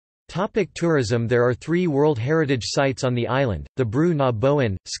 Tourism. There are 3 World Heritage Sites on the island: the Brú na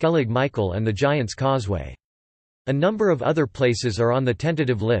Bóin, Skellig Michael and the Giant's Causeway. A number of other places are on the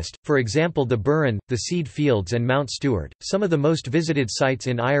tentative list, for example the Burren, the Seed Fields and Mount Stewart. Some of the most visited sites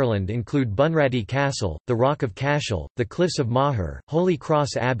in Ireland include Bunratty Castle, the Rock of Cashel, the Cliffs of Moher, Holy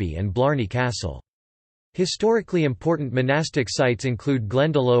Cross Abbey and Blarney Castle. Historically important monastic sites include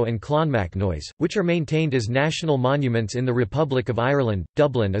Glendalough and Clonmacnoise, which are maintained as national monuments in the Republic of Ireland.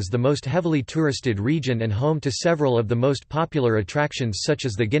 Dublin is the most heavily touristed region and home to several of the most popular attractions such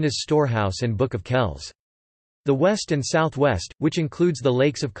as the Guinness Storehouse and Book of Kells. The west and southwest, which includes the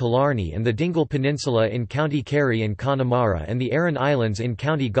lakes of Killarney and the Dingle Peninsula in County Kerry and Connemara and the Aran Islands in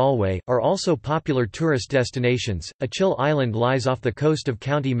County Galway, are also popular tourist destinations. Achill Island lies off the coast of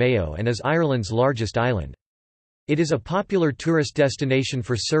County Mayo and is Ireland's largest island. It is a popular tourist destination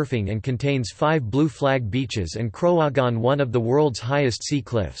for surfing and contains 5 blue flag beaches and Croaghaun, one of the world's highest sea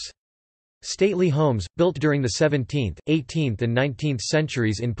cliffs. Stately homes, built during the 17th, 18th and 19th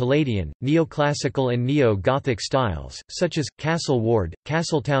centuries in Palladian, neoclassical and neo-Gothic styles, such as, Castle Ward,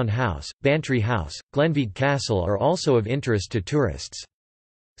 Castletown House, Bantry House, Glenveagh Castle are also of interest to tourists.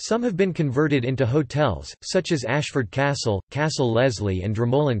 Some have been converted into hotels, such as Ashford Castle, Castle Leslie and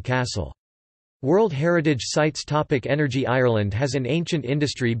Dromoland Castle. World Heritage Sites. Energy. Ireland has an ancient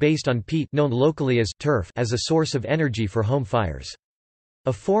industry based on peat, known locally as turf, as a source of energy for home fires.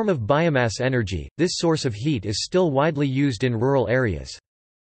 A form of biomass energy, this source of heat is still widely used in rural areas.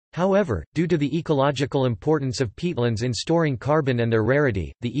 However, due to the ecological importance of peatlands in storing carbon and their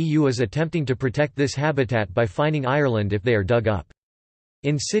rarity, the EU is attempting to protect this habitat by fining Ireland if they are dug up.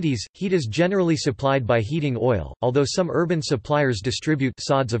 In cities, heat is generally supplied by heating oil, although some urban suppliers distribute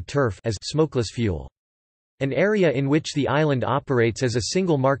sods of turf as smokeless fuel. An area in which the island operates as a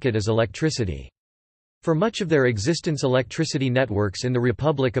single market is electricity. For much of their existence, electricity networks in the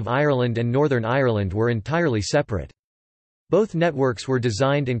Republic of Ireland and Northern Ireland were entirely separate. Both networks were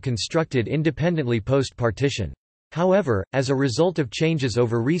designed and constructed independently post-partition. However, as a result of changes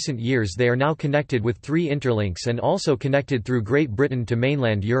over recent years, they are now connected with 3 interlinks and also connected through Great Britain to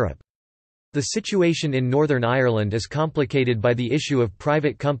mainland Europe. The situation in Northern Ireland is complicated by the issue of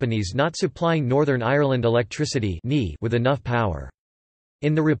private companies not supplying Northern Ireland electricity with enough power.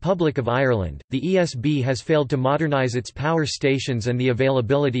 In the Republic of Ireland, the ESB has failed to modernise its power stations and the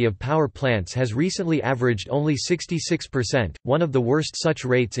availability of power plants has recently averaged only 66%, one of the worst such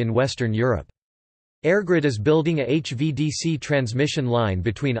rates in Western Europe. EirGrid is building a HVDC transmission line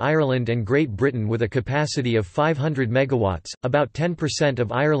between Ireland and Great Britain with a capacity of 500 megawatts, about 10%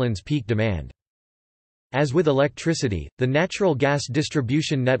 of Ireland's peak demand. As with electricity, the natural gas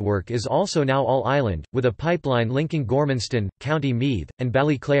distribution network is also now all-island, with a pipeline linking Gormanston, County Meath, and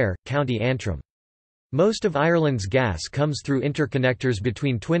Ballyclare, County Antrim. Most of Ireland's gas comes through interconnectors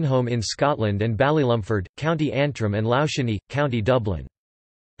between Twinholme in Scotland and Ballylumford, County Antrim and Loughshiny, County Dublin.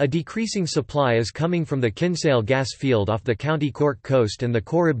 A decreasing supply is coming from the Kinsale gas field off the County Cork coast, and the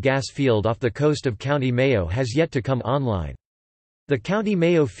Corrib gas field off the coast of County Mayo has yet to come online. The County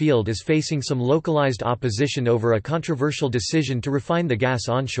Mayo field is facing some localised opposition over a controversial decision to refine the gas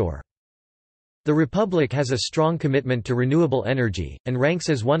onshore. The Republic has a strong commitment to renewable energy, and ranks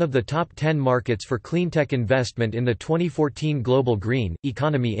as one of the top 10 markets for cleantech investment in the 2014 Global Green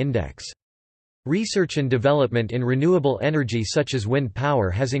Economy Index. Research and development in renewable energy such as wind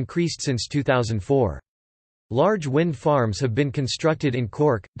power has increased since 2004. Large wind farms have been constructed in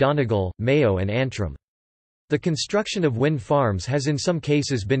Cork, Donegal, Mayo and Antrim. The construction of wind farms has in some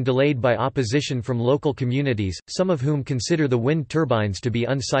cases been delayed by opposition from local communities, some of whom consider the wind turbines to be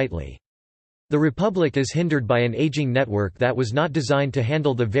unsightly. The Republic is hindered by an aging network that was not designed to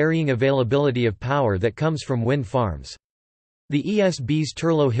handle the varying availability of power that comes from wind farms. The ESB's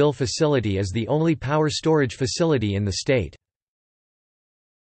Turlough Hill facility is the only power storage facility in the state.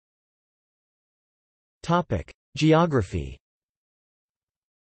 Geography.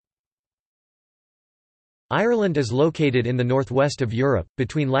 Ireland is located in the northwest of Europe,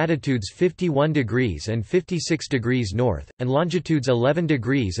 between latitudes 51 degrees and 56 degrees north, and longitudes 11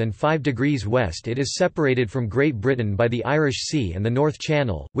 degrees and 5 degrees west. It is separated from Great Britain by the Irish Sea and the North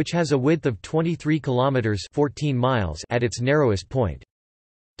Channel, which has a width of 23 kilometres 14 miles at its narrowest point.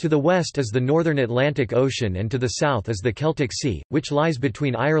 To the west is the northern Atlantic Ocean and to the south is the Celtic Sea, which lies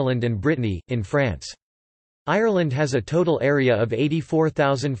between Ireland and Brittany, in France. Ireland has a total area of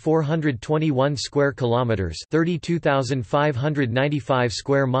 84,421 square kilometers, 32,595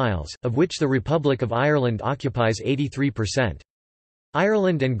 square miles, of which the Republic of Ireland occupies 83%.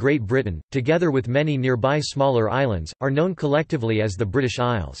 Ireland and Great Britain, together with many nearby smaller islands, are known collectively as the British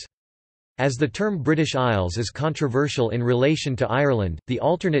Isles. As the term British Isles is controversial in relation to Ireland, the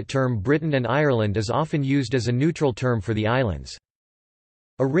alternate term Britain and Ireland is often used as a neutral term for the islands.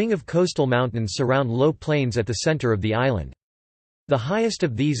 A ring of coastal mountains surround low plains at the centre of the island. The highest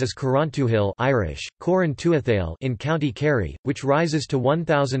of these is Carrauntoohill (Irish: Corran Tuathail) in County Kerry, which rises to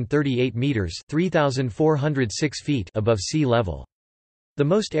 1,038 metres (3,406 feet) above sea level. The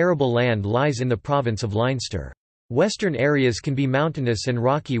most arable land lies in the province of Leinster. Western areas can be mountainous and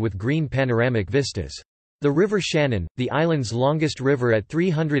rocky with green panoramic vistas. The River Shannon, the island's longest river at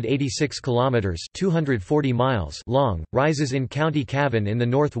 386 kilometers (240 miles) long, rises in County Cavan in the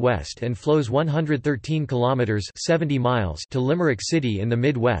northwest and flows 113 kilometers (70 miles) to Limerick City in the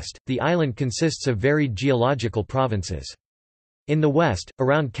midwest. The island consists of varied geological provinces. In the west,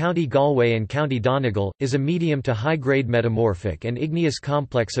 around County Galway and County Donegal, is a medium to high-grade metamorphic and igneous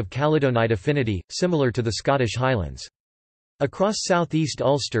complex of caledonite affinity, similar to the Scottish Highlands. Across southeast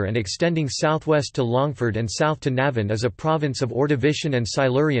Ulster and extending southwest to Longford and south to Navan is a province of Ordovician and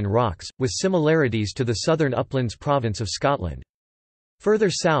Silurian rocks, with similarities to the southern Uplands province of Scotland.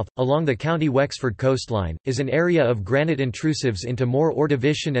 Further south, along the County Wexford coastline, is an area of granite intrusives into more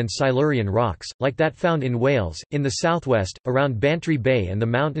Ordovician and Silurian rocks, like that found in Wales. In the southwest, around Bantry Bay and the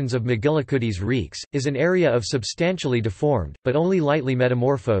mountains of McGillicuddy's Reeks, is an area of substantially deformed, but only lightly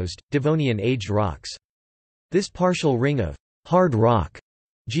metamorphosed, Devonian-aged rocks. This partial ring of hard rock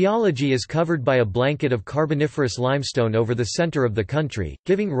geology is covered by a blanket of Carboniferous limestone over the centre of the country,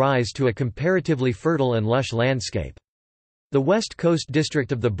 giving rise to a comparatively fertile and lush landscape. The west coast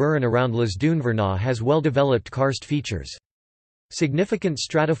district of the Burren around Lisdoonvarna has well-developed karst features. Significant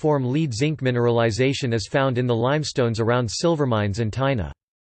stratiform lead-zinc mineralization is found in the limestones around silver mines and Tyna.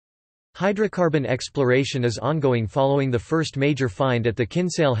 Hydrocarbon exploration is ongoing following the first major find at the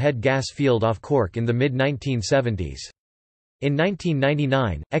Kinsale Head gas field off Cork in the mid-1970s. In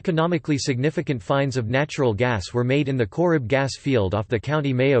 1999, economically significant finds of natural gas were made in the Corrib gas field off the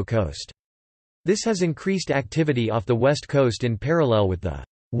County Mayo coast. This has increased activity off the west coast in parallel with the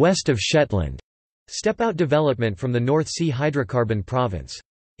West of Shetland step-out development from the North Sea hydrocarbon province.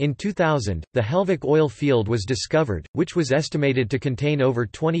 In 2000, the Helvik oil field was discovered, which was estimated to contain over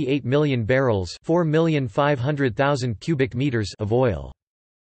 28 million barrels (4,500,000 cubic meters) of oil.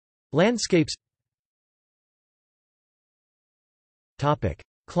 Landscapes.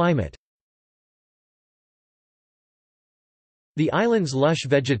 Climate. The island's lush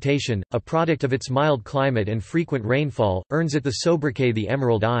vegetation, a product of its mild climate and frequent rainfall, earns it the sobriquet the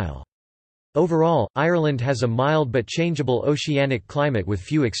Emerald Isle. Overall, Ireland has a mild but changeable oceanic climate with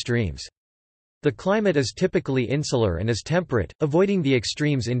few extremes. The climate is typically insular and is temperate, avoiding the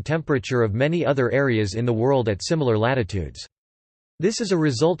extremes in temperature of many other areas in the world at similar latitudes. This is a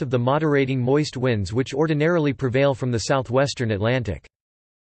result of the moderating moist winds which ordinarily prevail from the southwestern Atlantic.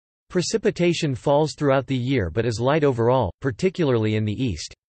 Precipitation falls throughout the year but is light overall, particularly in the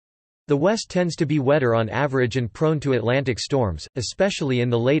east. The west tends to be wetter on average and prone to Atlantic storms, especially in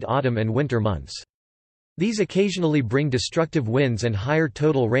the late autumn and winter months. These occasionally bring destructive winds and higher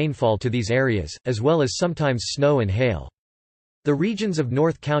total rainfall to these areas, as well as sometimes snow and hail. The regions of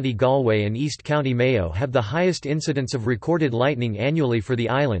North County Galway and East County Mayo have the highest incidence of recorded lightning annually for the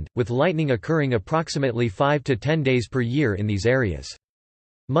island, with lightning occurring approximately 5 to 10 days per year in these areas.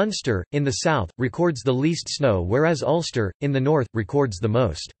 Munster, in the south, records the least snow, whereas Ulster, in the north, records the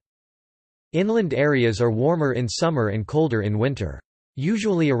most. Inland areas are warmer in summer and colder in winter.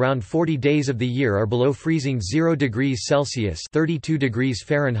 Usually around 40 days of the year are below freezing 0 degrees Celsius (32 degrees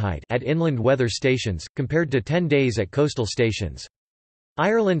Fahrenheit) at inland weather stations, compared to 10 days at coastal stations.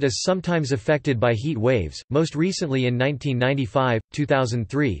 Ireland is sometimes affected by heat waves, most recently in 1995,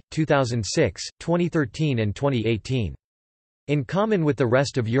 2003, 2006, 2013 and 2018. In common with the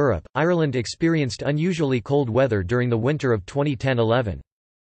rest of Europe, Ireland experienced unusually cold weather during the winter of 2010–11.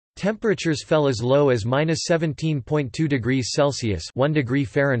 Temperatures fell as low as -17.2 degrees Celsius (1 degree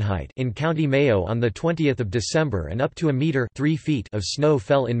Fahrenheit) in County Mayo on 20 December and up to a metre 3 feet of snow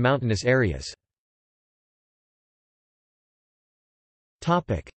fell in mountainous areas.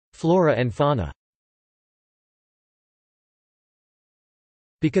 Flora and fauna.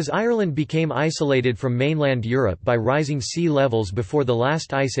 Because Ireland became isolated from mainland Europe by rising sea levels before the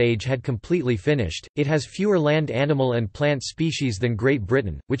last ice age had completely finished, it has fewer land animal and plant species than Great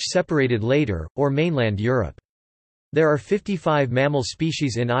Britain, which separated later, or mainland Europe. There are 55 mammal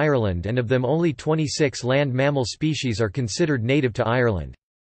species in Ireland and of them only 26 land mammal species are considered native to Ireland.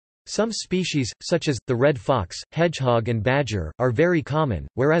 Some species, such as, the red fox, hedgehog and badger, are very common,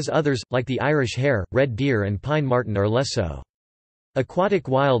 whereas others, like the Irish hare, red deer and pine marten are less so. Aquatic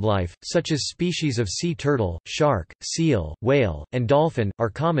wildlife, such as species of sea turtle, shark, seal, whale, and dolphin, are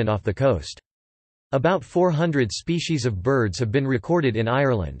common off the coast. About 400 species of birds have been recorded in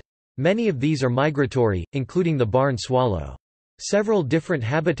Ireland. Many of these are migratory, including the barn swallow. Several different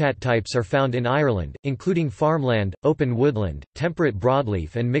habitat types are found in Ireland, including farmland, open woodland, temperate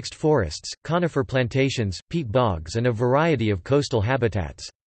broadleaf and mixed forests, conifer plantations, peat bogs and a variety of coastal habitats.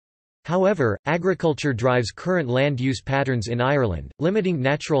 However, agriculture drives current land use patterns in Ireland, limiting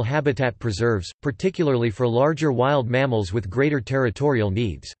natural habitat preserves, particularly for larger wild mammals with greater territorial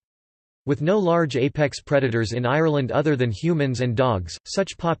needs. With no large apex predators in Ireland other than humans and dogs,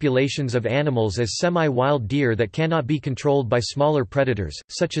 such populations of animals as semi-wild deer that cannot be controlled by smaller predators,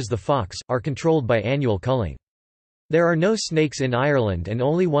 such as the fox, are controlled by annual culling. There are no snakes in Ireland and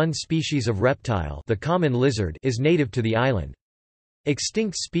only one species of reptile, the common lizard, is native to the island.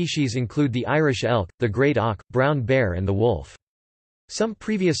 Extinct species include the Irish elk, the great auk, brown bear and the wolf. Some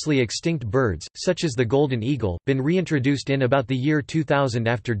previously extinct birds, such as the golden eagle, been reintroduced in about the year 2000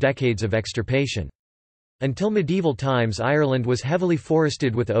 after decades of extirpation. Until medieval times Ireland was heavily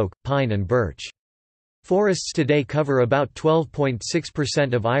forested with oak, pine and birch. Forests today cover about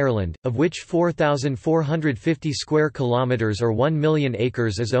 12.6% of Ireland, of which 4,450 square kilometres or 1 million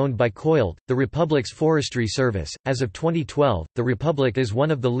acres is owned by COILT, the Republic's forestry service. As of 2012, the Republic is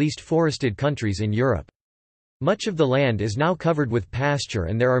one of the least forested countries in Europe. Much of the land is now covered with pasture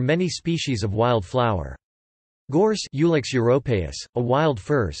and there are many species of wild flower. Gorse Ilex europaeus, a wild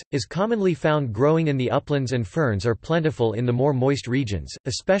furze, is commonly found growing in the uplands and ferns are plentiful in the more moist regions,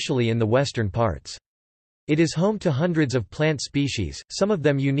 especially in the western parts. It is home to hundreds of plant species, some of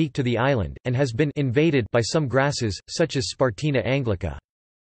them unique to the island, and has been invaded by some grasses, such as Spartina anglica.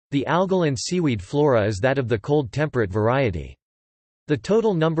 The algal and seaweed flora is that of the cold temperate variety. The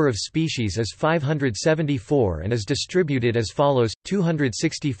total number of species is 574 and is distributed as follows: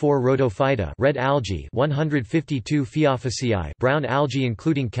 264 rhodophyta, red algae, 152 Phaeophyceae, brown algae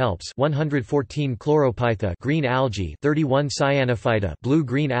including kelps, 114 chlorophyta, green algae, 31 cyanophyta,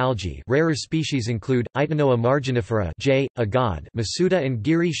 blue-green algae. Rarer species include Itanoa marginifera, J. agave, Masuda and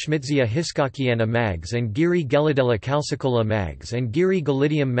Giri schmidtzia hiscockiana mags and Giri gelidella calcicola mags and Giri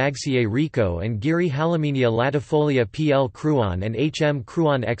gelidium magsiae rico and Giri halaminia latifolia P.L. cruan and H. M.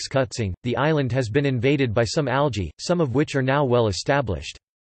 cruan ex Kutzing. The island has been invaded by some algae, some of which are now well established.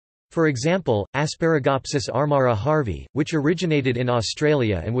 For example, Asparagopsis armara Harvey, which originated in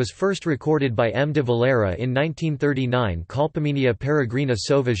Australia and was first recorded by M. de Valera in 1939, Colpomenia peregrina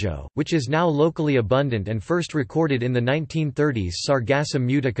sauvageau, which is now locally abundant and first recorded in the 1930s, Sargassum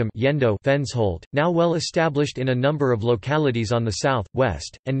muticum Yendo Fensholt, now well established in a number of localities on the south,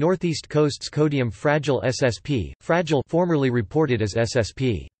 west, and northeast coasts. Codium fragile ssp, fragile formerly reported as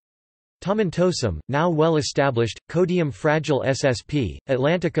ssp. Tomentosum, now well established, Codium fragile ssp.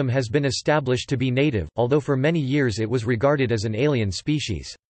 Atlanticum has been established to be native, although for many years it was regarded as an alien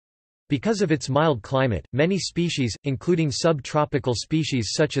species. Because of its mild climate, many species, including subtropical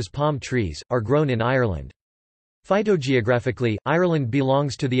species such as palm trees, are grown in Ireland. Phytogeographically, Ireland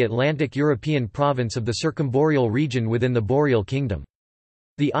belongs to the Atlantic European province of the Circumboreal region within the Boreal Kingdom.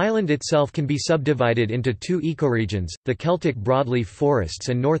 The island itself can be subdivided into two ecoregions, the Celtic broadleaf forests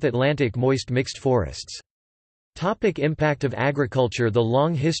and North Atlantic moist mixed forests. Impact of agriculture. The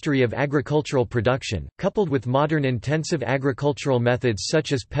long history of agricultural production, coupled with modern intensive agricultural methods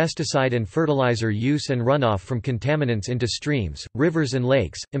such as pesticide and fertilizer use and runoff from contaminants into streams, rivers and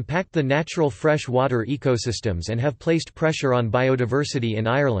lakes, impact the natural fresh water ecosystems and have placed pressure on biodiversity in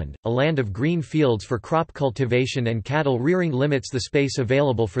Ireland. A land of green fields for crop cultivation and cattle rearing limits the space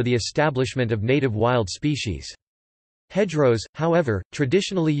available for the establishment of native wild species. Hedgerows, however,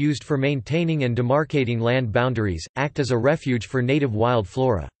 traditionally used for maintaining and demarcating land boundaries, act as a refuge for native wild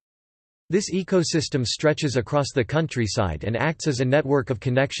flora. This ecosystem stretches across the countryside and acts as a network of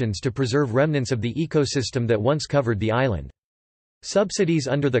connections to preserve remnants of the ecosystem that once covered the island. Subsidies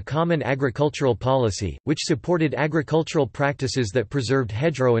under the Common Agricultural Policy, which supported agricultural practices that preserved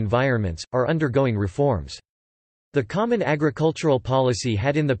hedgerow environments, are undergoing reforms. The Common Agricultural Policy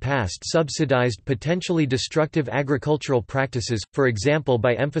had in the past subsidized potentially destructive agricultural practices, for example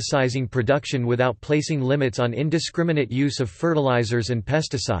by emphasizing production without placing limits on indiscriminate use of fertilizers and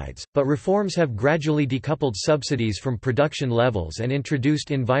pesticides, but reforms have gradually decoupled subsidies from production levels and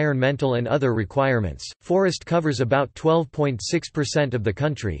introduced environmental and other requirements. Forest covers about 12.6% of the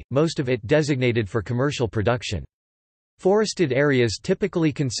country, most of it designated for commercial production. Forested areas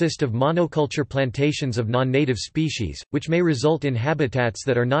typically consist of monoculture plantations of non-native species, which may result in habitats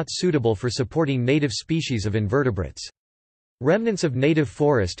that are not suitable for supporting native species of invertebrates. Remnants of native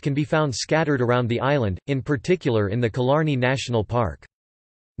forest can be found scattered around the island, in particular in the Killarney National Park.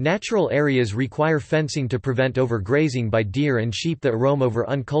 Natural areas require fencing to prevent overgrazing by deer and sheep that roam over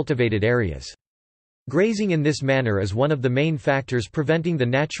uncultivated areas. Grazing in this manner is one of the main factors preventing the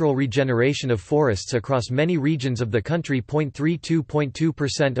natural regeneration of forests across many regions of the country.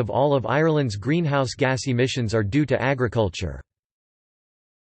 32.2% of all of Ireland's greenhouse gas emissions are due to agriculture.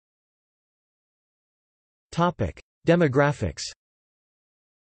 Demographics.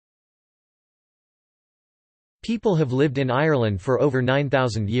 People have lived in Ireland for over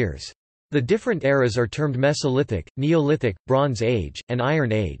 9,000 years. The different eras are termed Mesolithic, Neolithic, Bronze Age, and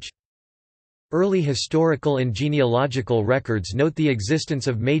Iron Age. Early historical and genealogical records note the existence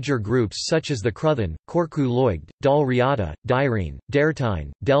of major groups such as the Cruthan, Corcu Loig, Dal Riata, Dairine,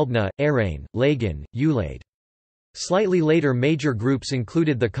 Dairtine, Delbna, Arain, Lagan, Ulaid. Slightly later major groups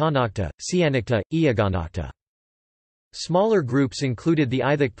included the Connachta, Sianachta, Iaganachta. Smaller groups included the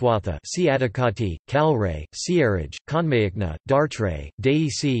Ithactuatha, Siatakati, Calray, Sierrage, Conmaicna, Dartre,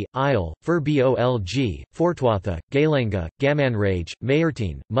 Daisi, Isle, Furbolg, Fortuatha, Galenga, Gamanrage,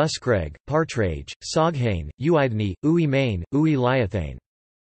 Mayortine, Muskreg, Partrage, Soghain, Uidhne, Ui Main, Ui Liathane.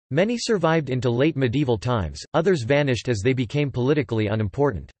 Many survived into late medieval times, others vanished as they became politically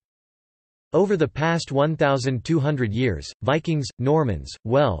unimportant. Over the past 1,200 years, Vikings, Normans,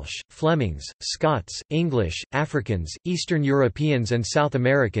 Welsh, Flemings, Scots, English, Africans, Eastern Europeans and South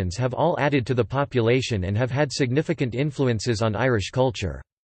Americans have all added to the population and have had significant influences on Irish culture.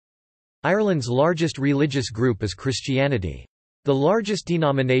 Ireland's largest religious group is Christianity. The largest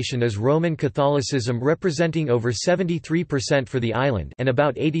denomination is Roman Catholicism, representing over 73% for the island and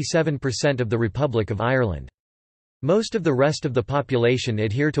about 87% of the Republic of Ireland. Most of the rest of the population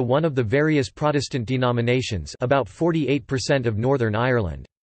adhere to one of the various Protestant denominations, about 48% of Northern Ireland.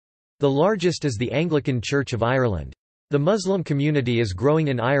 The largest is the Anglican Church of Ireland. The Muslim community is growing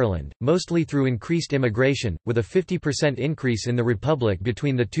in Ireland, mostly through increased immigration, with a 50% increase in the Republic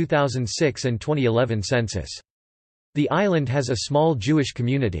between the 2006 and 2011 census. The island has a small Jewish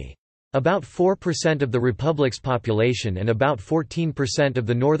community. About 4% of the Republic's population and about 14% of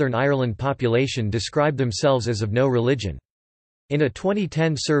the Northern Ireland population describe themselves as of no religion. In a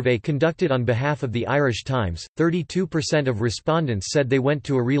 2010 survey conducted on behalf of the Irish Times, 32% of respondents said they went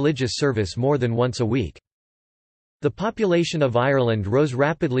to a religious service more than once a week. The population of Ireland rose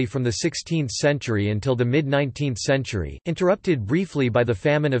rapidly from the 16th century until the mid-19th century, interrupted briefly by the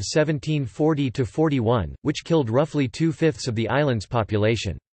famine of 1740–41, which killed roughly 2/5 of the island's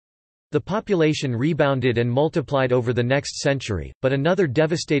population. The population rebounded and multiplied over the next century, but another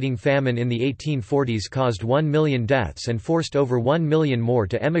devastating famine in the 1840s caused 1 million deaths and forced over 1 million more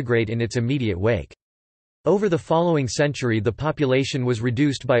to emigrate in its immediate wake. Over the following century the population was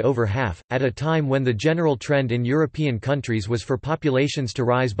reduced by over half, at a time when the general trend in European countries was for populations to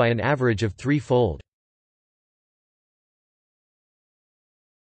rise by an average of threefold.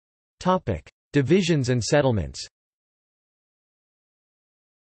 Divisions and settlements.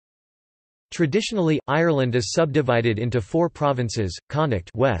 Traditionally, Ireland is subdivided into 4 provinces: Connacht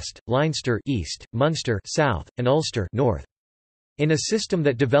west, Leinster east, Munster south, and Ulster north. In a system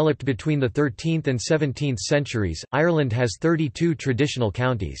that developed between the 13th and 17th centuries, Ireland has 32 traditional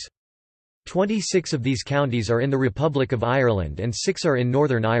counties. 26 of these counties are in the Republic of Ireland and 6 are in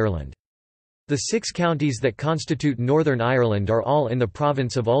Northern Ireland. The 6 counties that constitute Northern Ireland are all in the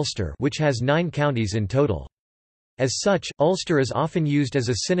province of Ulster, which has 9 counties in total. As such, Ulster is often used as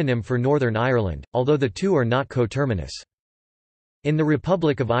a synonym for Northern Ireland, although the two are not coterminous. In the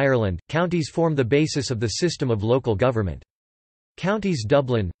Republic of Ireland, counties form the basis of the system of local government. Counties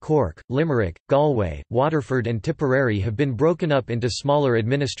Dublin, Cork, Limerick, Galway, Waterford and Tipperary have been broken up into smaller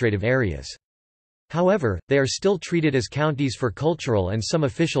administrative areas. However, they are still treated as counties for cultural and some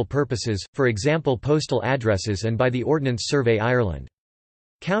official purposes, for example postal addresses and by the Ordnance Survey Ireland.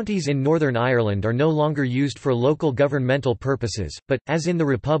 Counties in Northern Ireland are no longer used for local governmental purposes, but, as in the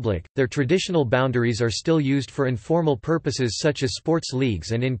Republic, their traditional boundaries are still used for informal purposes such as sports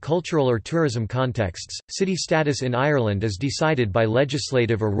leagues, and in cultural or tourism contexts. City status in Ireland is decided by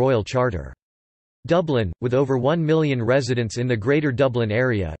legislative or royal charter. Dublin, with over 1 million residents in the Greater Dublin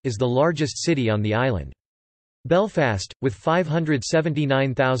area, is the largest city on the island. Belfast, with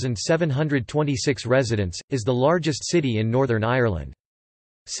 579,726 residents, is the largest city in Northern Ireland.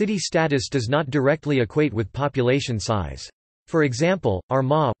 City status does not directly equate with population size. For example,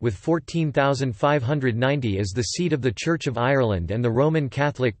 Armagh, with 14,590 is the seat of the Church of Ireland and the Roman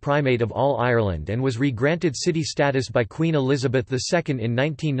Catholic Primate of all Ireland and was re-granted city status by Queen Elizabeth II in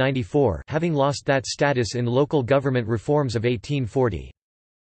 1994, having lost that status in local government reforms of 1840.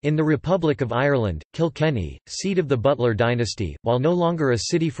 In the Republic of Ireland, Kilkenny, seat of the Butler dynasty, while no longer a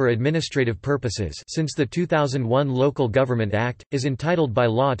city for administrative purposes since the 2001 Local Government Act, is entitled by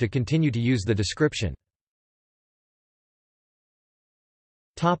law to continue to use the description.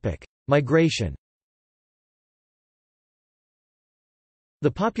 Migration. The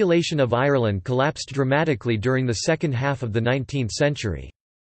population of Ireland collapsed dramatically during the second half of the 19th century.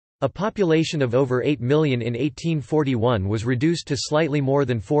 A population of over 8 million in 1841 was reduced to slightly more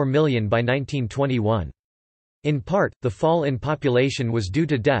than 4 million by 1921. In part, the fall in population was due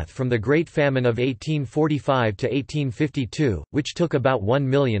to death from the Great Famine of 1845 to 1852, which took about 1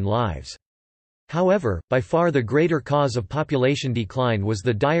 million lives. However, by far the greater cause of population decline was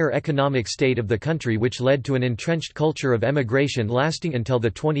the dire economic state of the country, which led to an entrenched culture of emigration lasting until the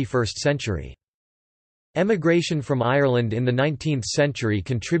 21st century. Emigration from Ireland in the 19th century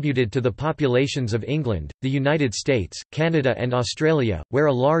contributed to the populations of England, the United States, Canada and Australia, where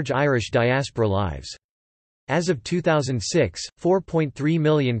a large Irish diaspora lives. As of 2006, 4.3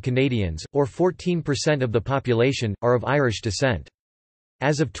 million Canadians, or 14% of the population, are of Irish descent.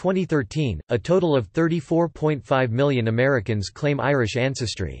 As of 2013, a total of 34.5 million Americans claim Irish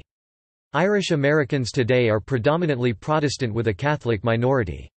ancestry. Irish Americans today are predominantly Protestant with a Catholic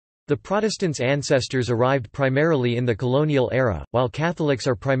minority. The Protestants' ancestors arrived primarily in the colonial era, while Catholics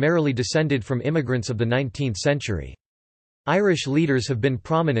are primarily descended from immigrants of the 19th century. Irish leaders have been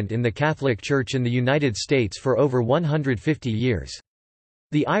prominent in the Catholic Church in the United States for over 150 years.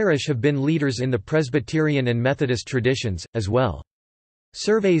 The Irish have been leaders in the Presbyterian and Methodist traditions, as well.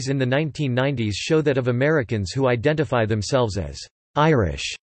 Surveys in the 1990s show that of Americans who identify themselves as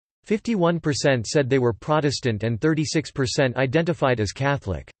Irish, 51% said they were Protestant and 36% identified as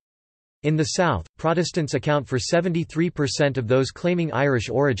Catholic. In the South, Protestants account for 73% of those claiming Irish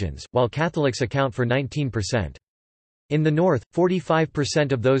origins, while Catholics account for 19%. In the North,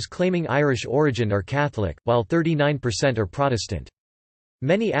 45% of those claiming Irish origin are Catholic, while 39% are Protestant.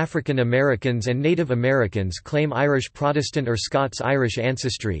 Many African Americans and Native Americans claim Irish Protestant or Scots-Irish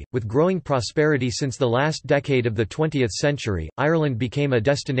ancestry. With growing prosperity since the last decade of the 20th century, Ireland became a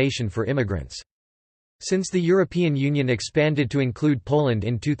destination for immigrants. Since the European Union expanded to include Poland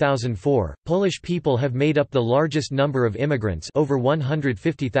in 2004, Polish people have made up the largest number of immigrants, over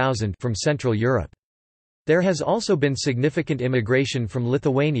 150,000, from Central Europe. There has also been significant immigration from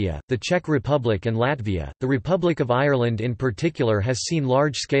Lithuania, the Czech Republic and Latvia. The Republic of Ireland in particular has seen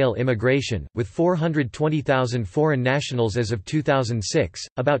large-scale immigration, with 420,000 foreign nationals as of 2006,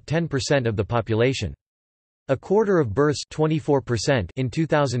 about 10% of the population. A quarter of births, 24%, in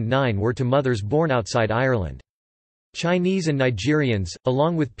 2009 were to mothers born outside Ireland. Chinese and Nigerians,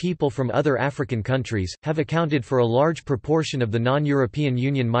 along with people from other African countries, have accounted for a large proportion of the non-European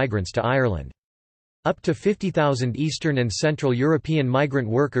Union migrants to Ireland. Up to 50,000 Eastern and Central European migrant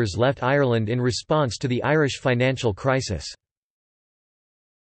workers left Ireland in response to the Irish financial crisis.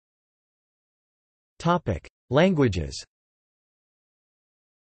 Languages.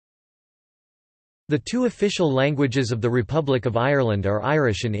 The two official languages of the Republic of Ireland are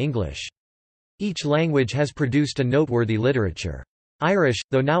Irish and English. Each language has produced a noteworthy literature. Irish,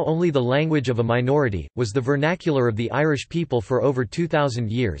 though now only the language of a minority, was the vernacular of the Irish people for over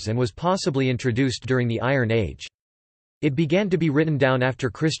 2,000 years and was possibly introduced during the Iron Age. It began to be written down after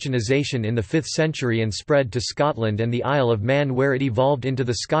Christianization in the 5th century and spread to Scotland and the Isle of Man, where it evolved into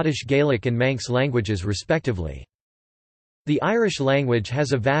the Scottish Gaelic and Manx languages respectively. The Irish language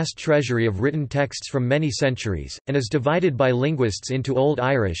has a vast treasury of written texts from many centuries, and is divided by linguists into Old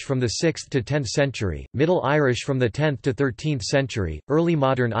Irish from the 6th to 10th century, Middle Irish from the 10th to 13th century, Early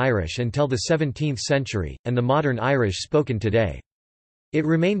Modern Irish until the 17th century, and the Modern Irish spoken today. It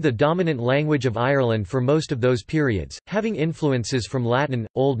remained the dominant language of Ireland for most of those periods, having influences from Latin,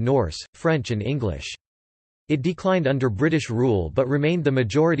 Old Norse, French and English. It declined under British rule but remained the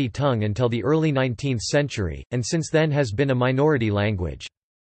majority tongue until the early 19th century, and since then has been a minority language.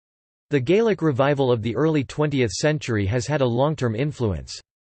 The Gaelic revival of the early 20th century has had a long-term influence.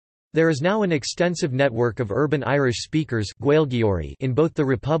 There is now an extensive network of urban Irish speakers in both the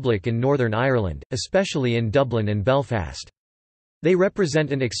Republic and Northern Ireland, especially in Dublin and Belfast. They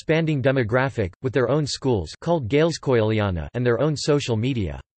represent an expanding demographic, with their own schools called Gaelscoileanna and their own social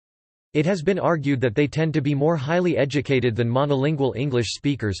media. It has been argued that they tend to be more highly educated than monolingual English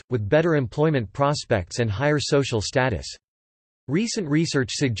speakers, with better employment prospects and higher social status. Recent research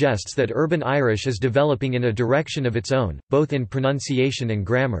suggests that urban Irish is developing in a direction of its own, both in pronunciation and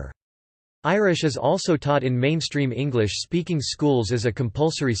grammar. Irish is also taught in mainstream English-speaking schools as a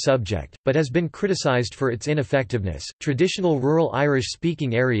compulsory subject, but has been criticized for its ineffectiveness. Traditional rural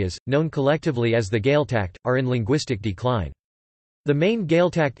Irish-speaking areas, known collectively as the Gaeltacht, are in linguistic decline. The main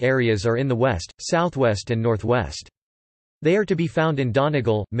Gaeltacht areas are in the west, southwest and northwest. They are to be found in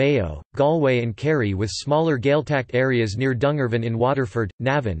Donegal, Mayo, Galway and Kerry, with smaller Gaeltacht areas near Dungarvan in Waterford,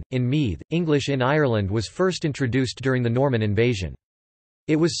 Navan, in Meath. English in Ireland was first introduced during the Norman invasion.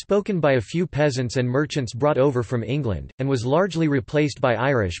 It was spoken by a few peasants and merchants brought over from England, and was largely replaced by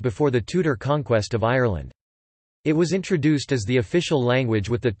Irish before the Tudor conquest of Ireland. It was introduced as the official language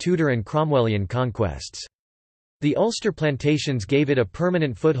with the Tudor and Cromwellian conquests. The Ulster plantations gave it a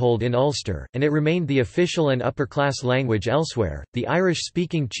permanent foothold in Ulster, and it remained the official and upper-class language elsewhere, the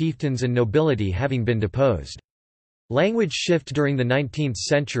Irish-speaking chieftains and nobility having been deposed. Language shift during the 19th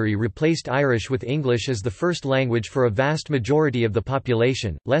century replaced Irish with English as the first language for a vast majority of the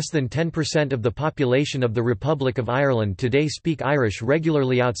population. Less than 10% of the population of the Republic of Ireland today speak Irish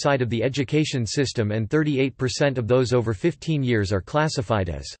regularly outside of the education system, and 38% of those over 15 years are classified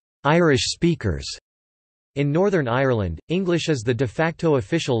as Irish speakers. In Northern Ireland, English is the de facto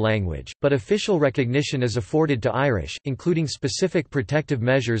official language, but official recognition is afforded to Irish, including specific protective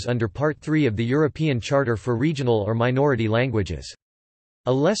measures under Part 3 of the European Charter for Regional or Minority Languages.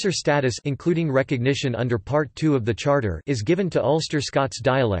 A lesser status, including recognition under Part 2 of the Charter, is given to Ulster Scots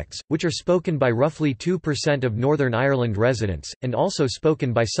dialects, which are spoken by roughly 2% of Northern Ireland residents, and also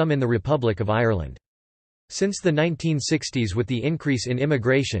spoken by some in the Republic of Ireland. Since the 1960s, with the increase in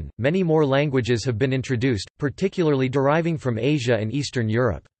immigration, many more languages have been introduced, particularly deriving from Asia and Eastern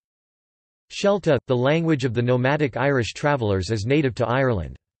Europe. Shelta, the language of the nomadic Irish travellers, is native to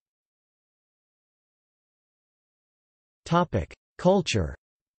Ireland. Culture.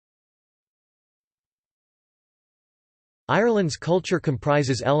 Ireland's culture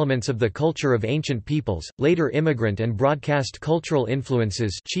comprises elements of the culture of ancient peoples, later immigrant and broadcast cultural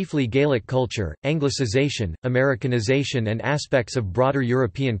influences, chiefly Gaelic culture, Anglicization, Americanization, and aspects of broader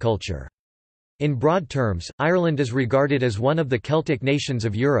European culture. In broad terms, Ireland is regarded as one of the Celtic nations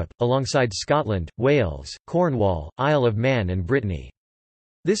of Europe, alongside Scotland, Wales, Cornwall, Isle of Man and Brittany.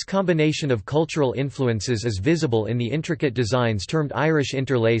 This combination of cultural influences is visible in the intricate designs termed Irish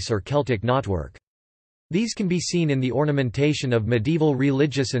interlace or Celtic knotwork. These can be seen in the ornamentation of medieval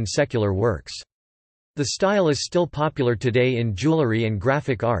religious and secular works. The style is still popular today in jewellery and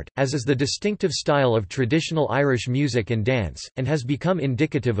graphic art, as is the distinctive style of traditional Irish music and dance, and has become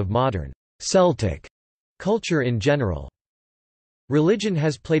indicative of modern Celtic culture in general. Religion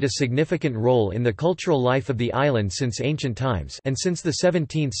has played a significant role in the cultural life of the island since ancient times, and since the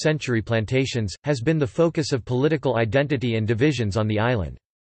 17th century plantations, has been the focus of political identity and divisions on the island.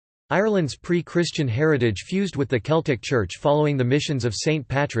 Ireland's pre-Christian heritage fused with the Celtic Church following the missions of St.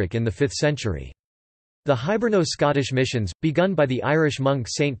 Patrick in the 5th century. The Hiberno-Scottish missions, begun by the Irish monk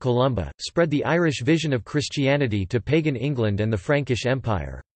St. Columba, spread the Irish vision of Christianity to pagan England and the Frankish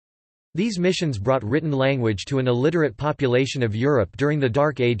Empire. These missions brought written language to an illiterate population of Europe during the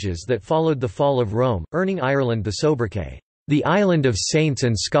Dark Ages that followed the fall of Rome, earning Ireland the sobriquet, the Island of Saints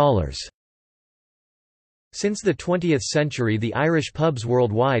and Scholars. Since the 20th century, the Irish pubs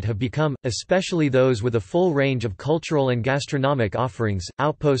worldwide have become, especially those with a full range of cultural and gastronomic offerings,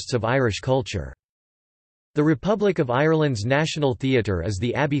 outposts of Irish culture. The Republic of Ireland's national theatre is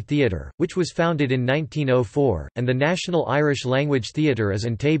the Abbey Theatre, which was founded in 1904, and the National Irish Language Theatre is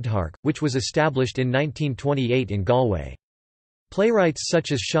Antabdharc, which was established in 1928 in Galway. Playwrights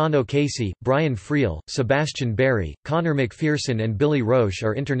such as Sean O'Casey, Brian Friel, Sebastian Barry, Conor McPherson and Billy Roche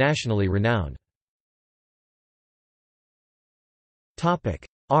are internationally renowned.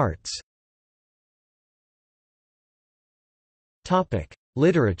 Arts.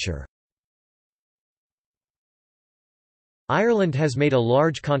 Literature. Ireland has made a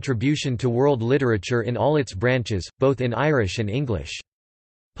large contribution to world literature in all its branches, both in Irish and English.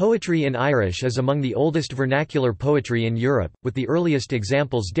 Poetry in Irish is among the oldest vernacular poetry in Europe, with the earliest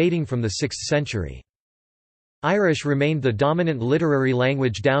examples dating from the 6th century. Irish remained the dominant literary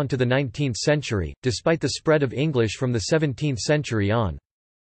language down to the 19th century, despite the spread of English from the 17th century on.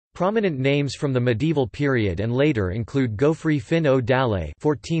 Prominent names from the medieval period and later include Geoffrey Finn O'Dalley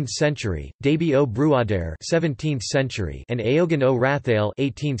 (14th century), Davy Ó Bruadair (17th century), and Eogan Ó Rathail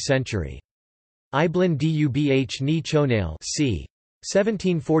 (18th century). Iblin Dubh ní Chonail c.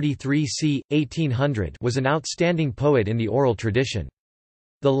 1743 c. 1800 was an outstanding poet in the oral tradition.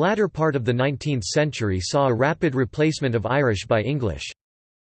 The latter part of the 19th century saw a rapid replacement of Irish by English.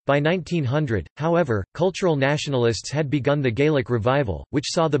 By 1900, however, cultural nationalists had begun the Gaelic revival, which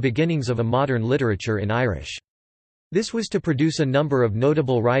saw the beginnings of a modern literature in Irish. This was to produce a number of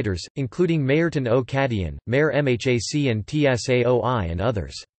notable writers, including Mairton Ó Cadéan, Mair Mhac and Tsaoi and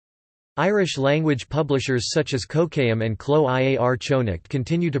others. Irish-language publishers such as Cócéim and Cló Iar Chonacht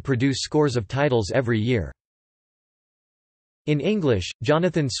continue to produce scores of titles every year. In English,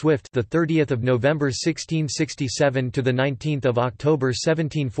 Jonathan Swift, the 30th of November 1667 to the 19th of October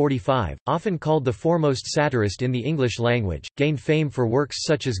 1745, often called the foremost satirist in the English language, gained fame for works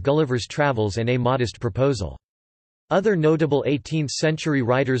such as Gulliver's Travels and A Modest Proposal. Other notable 18th-century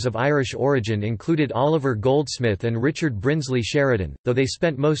writers of Irish origin included Oliver Goldsmith and Richard Brinsley Sheridan, though they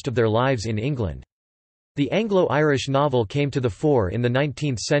spent most of their lives in England. The Anglo-Irish novel came to the fore in the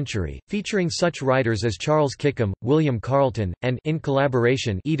 19th century, featuring such writers as Charles Kickham, William Carleton, and in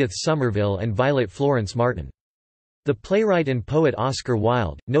collaboration Edith Somerville and Violet Florence Martin. The playwright and poet Oscar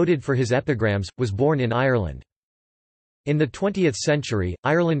Wilde, noted for his epigrams, was born in Ireland. In the 20th century,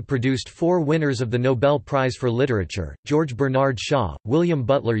 Ireland produced 4 winners of the Nobel Prize for Literature: George Bernard Shaw, William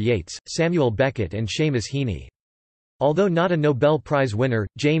Butler Yeats, Samuel Beckett and Seamus Heaney. Although not a Nobel Prize winner,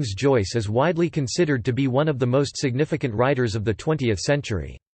 James Joyce is widely considered to be one of the most significant writers of the 20th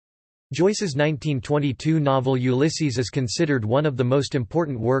century. Joyce's 1922 novel Ulysses is considered one of the most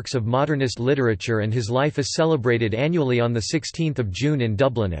important works of modernist literature, and his life is celebrated annually on 16 June in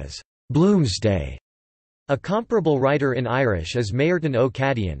Dublin as Bloomsday. A comparable writer in Irish is Mairtin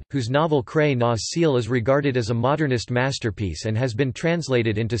O'Cadian, whose novel Cray na Seal is regarded as a modernist masterpiece and has been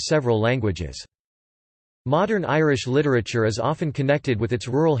translated into several languages. Modern Irish literature is often connected with its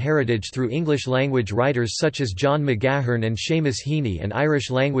rural heritage through English-language writers such as John McGahern and Seamus Heaney, and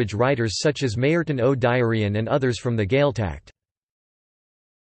Irish-language writers such as Mairtin O'Diarrian and others from the Gaeltacht.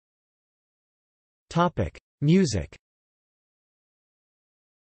 Music.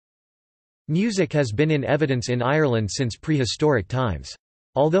 Music has been in evidence in Ireland since prehistoric times.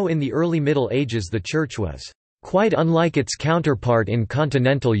 Although in the early Middle Ages the Church was quite unlike its counterpart in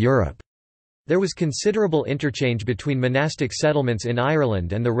continental Europe, there was considerable interchange between monastic settlements in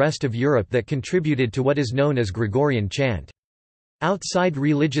Ireland and the rest of Europe that contributed to what is known as Gregorian chant. Outside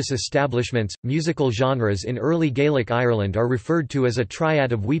religious establishments, musical genres in early Gaelic Ireland are referred to as a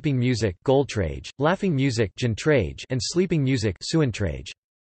triad of weeping music (goltrage), laughing music (jintrage), and sleeping music (suantrage).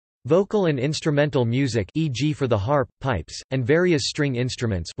 Vocal and instrumental music, e.g. for the harp, pipes, and various string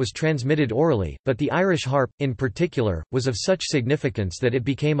instruments, was transmitted orally, but the Irish harp, in particular, was of such significance that it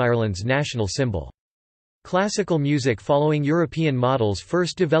became Ireland's national symbol. Classical music following European models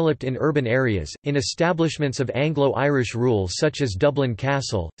first developed in urban areas, in establishments of Anglo-Irish rule such as Dublin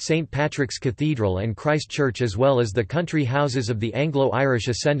Castle, St Patrick's Cathedral and Christ Church, as well as the country houses of the Anglo-Irish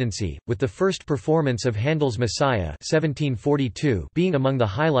ascendancy, with the first performance of Handel's Messiah 1742 being among the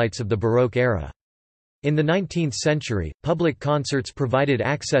highlights of the Baroque era. In the 19th century, public concerts provided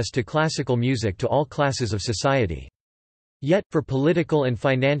access to classical music to all classes of society. Yet, for political and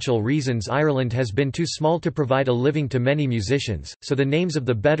financial reasons, Ireland has been too small to provide a living to many musicians, so the names of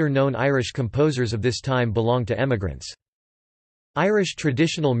the better-known Irish composers of this time belong to emigrants. Irish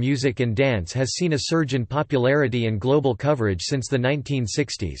traditional music and dance has seen a surge in popularity and global coverage since the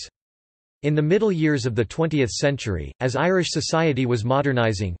 1960s. In the middle years of the 20th century, as Irish society was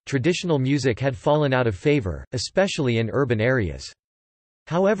modernizing, traditional music had fallen out of favor, especially in urban areas.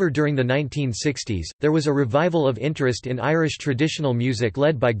 However, during the 1960s, there was a revival of interest in Irish traditional music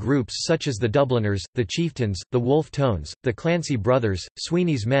led by groups such as the Dubliners, the Chieftains, the Wolfe Tones, the Clancy Brothers,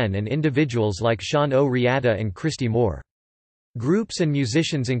 Sweeney's Men, and individuals like Sean O'Riata and Christy Moore. Groups and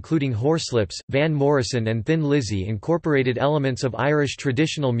musicians including Horslips, Van Morrison and Thin Lizzy incorporated elements of Irish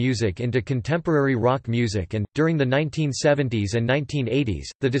traditional music into contemporary rock music, and, during the 1970s and 1980s,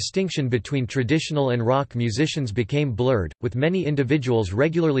 the distinction between traditional and rock musicians became blurred, with many individuals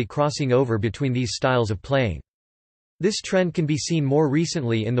regularly crossing over between these styles of playing. This trend can be seen more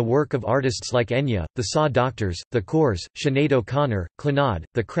recently in the work of artists like Enya, the Saw Doctors, the Corrs, Sinead O'Connor, Clannad,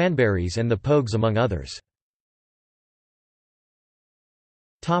 the Cranberries and the Pogues among others.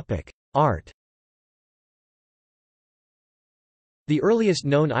 Art. The earliest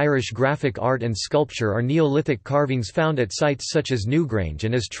known Irish graphic art and sculpture are Neolithic carvings found at sites such as Newgrange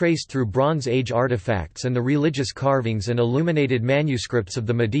and is traced through Bronze Age artifacts and the religious carvings and illuminated manuscripts of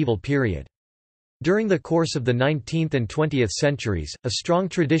the medieval period. During the course of the 19th and 20th centuries, a strong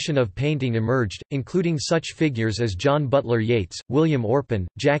tradition of painting emerged, including such figures as John Butler Yeats, William Orpin,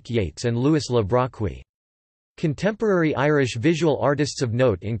 Jack Yates and Louis Le Brocquy. Contemporary Irish visual artists of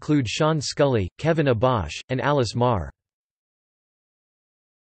note include Sean Scully, Kevin Abosh, and Alice Marr.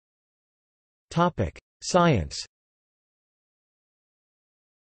 Science.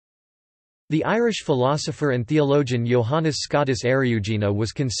 The Irish philosopher and theologian Johannes Scotus Eriugena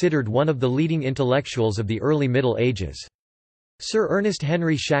was considered one of the leading intellectuals of the early Middle Ages. Sir Ernest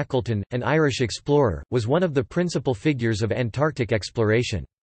Henry Shackleton, an Irish explorer, was one of the principal figures of Antarctic exploration.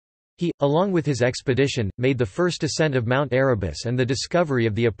 He, along with his expedition, made the first ascent of Mount Erebus and the discovery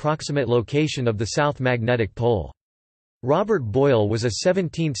of the approximate location of the South Magnetic Pole. Robert Boyle was a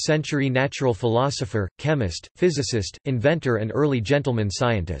 17th-century natural philosopher, chemist, physicist, inventor and early gentleman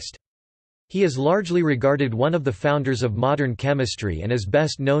scientist. He is largely regarded one of the founders of modern chemistry and is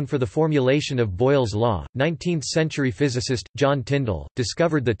best known for the formulation of Boyle's law. 19th-century physicist, John Tyndall,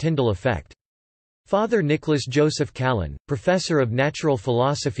 discovered the Tyndall effect. Father Nicholas Joseph Callan, professor of natural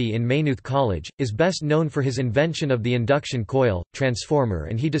philosophy in Maynooth College, is best known for his invention of the induction coil, transformer,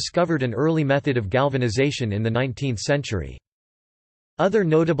 and he discovered an early method of galvanization in the 19th century. Other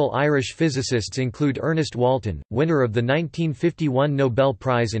notable Irish physicists include Ernest Walton, winner of the 1951 Nobel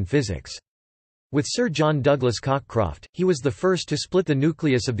Prize in Physics. With Sir John Douglas Cockcroft, he was the first to split the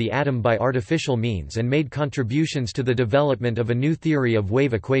nucleus of the atom by artificial means and made contributions to the development of a new theory of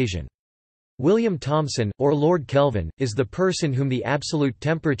wave equation. William Thomson, or Lord Kelvin, is the person whom the absolute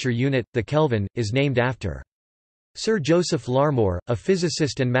temperature unit, the Kelvin, is named after. Sir Joseph Larmor, a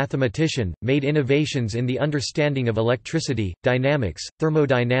physicist and mathematician, made innovations in the understanding of electricity, dynamics,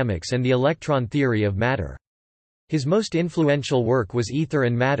 thermodynamics and the electron theory of matter. His most influential work was Ether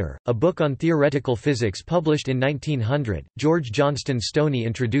and Matter, a book on theoretical physics published in 1900. George Johnston Stoney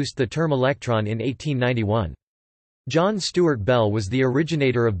introduced the term electron in 1891. John Stuart Bell was the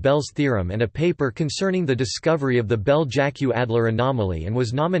originator of Bell's theorem and a paper concerning the discovery of the Bell-Jacques-Adler anomaly and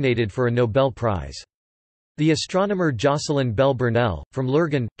was nominated for a Nobel Prize. The astronomer Jocelyn Bell Burnell, from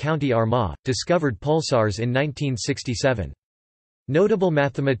Lurgan, County Armagh, discovered pulsars in 1967. Notable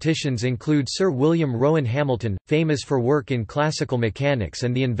mathematicians include Sir William Rowan Hamilton, famous for work in classical mechanics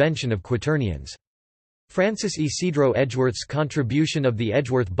and the invention of quaternions. Francis Isidro Edgeworth's contribution of the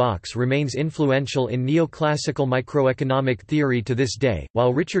Edgeworth box remains influential in neoclassical microeconomic theory to this day,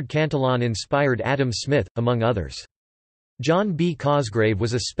 while Richard Cantillon inspired Adam Smith, among others. John B. Cosgrave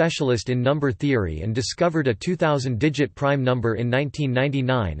was a specialist in number theory and discovered a 2000-digit prime number in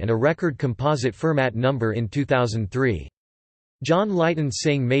 1999 and a record composite Fermat number in 2003. John Lytton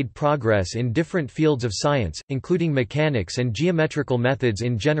Singh made progress in different fields of science, including mechanics and geometrical methods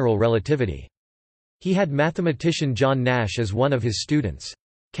in general relativity. He had mathematician John Nash as one of his students.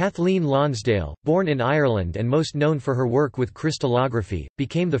 Kathleen Lonsdale, born in Ireland and most known for her work with crystallography,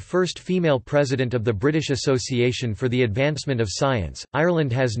 became the first female president of the British Association for the Advancement of Science.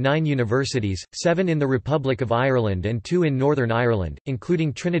 Ireland has 9 universities, 7 in the Republic of Ireland and 2 in Northern Ireland,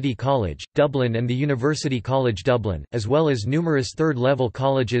 including Trinity College, Dublin and the University College Dublin, as well as numerous third-level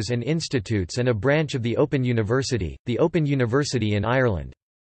colleges and institutes and a branch of the Open University, the Open University in Ireland.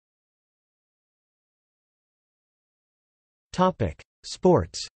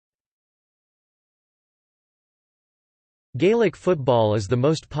 Sports. Gaelic football is the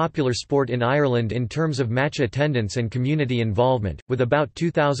most popular sport in Ireland in terms of match attendance and community involvement, with about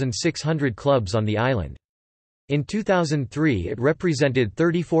 2,600 clubs on the island. In 2003 it represented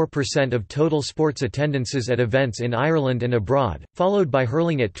 34% of total sports attendances at events in Ireland and abroad, followed by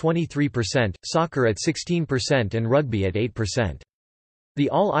hurling at 23%, soccer at 16% and rugby at 8%. The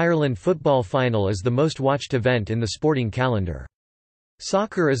All-Ireland football final is the most watched event in the sporting calendar.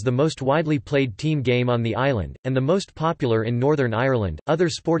 Soccer is the most widely played team game on the island, and the most popular in Northern Ireland. Other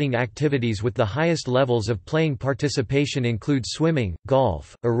sporting activities with the highest levels of playing participation include swimming,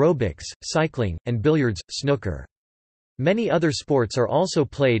 golf, aerobics, cycling, and billiards, snooker. Many other sports are also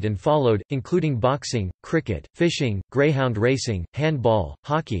played and followed, including boxing, cricket, fishing, greyhound racing, handball,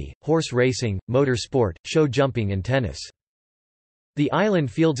 hockey, horse racing, motor sport, show jumping and tennis. The island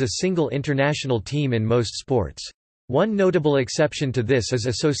fields a single international team in most sports. One notable exception to this is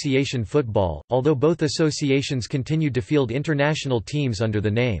association football, although both associations continued to field international teams under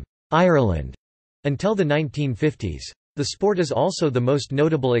the name Ireland until the 1950s. The sport is also the most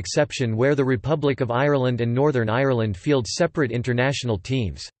notable exception where the Republic of Ireland and Northern Ireland field separate international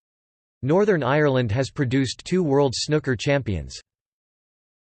teams. Northern Ireland has produced 2 world snooker champions.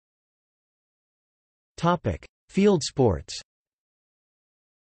 Field sports.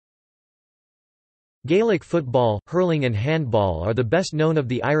 Gaelic football, hurling and handball are the best known of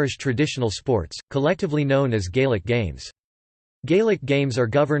the Irish traditional sports, collectively known as Gaelic Games. Gaelic Games are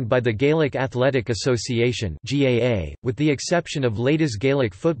governed by the Gaelic Athletic Association (GAA), with the exception of Ladies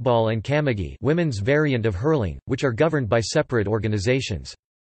Gaelic Football and Camogie, women's variant of hurling, which are governed by separate organisations.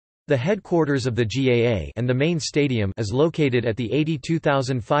 The headquarters of the GAA and the main stadium is located at the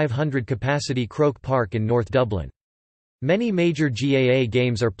 82,500 capacity Croke Park in North Dublin. Many major GAA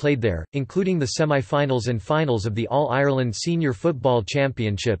games are played there, including the semi-finals and finals of the All-Ireland Senior Football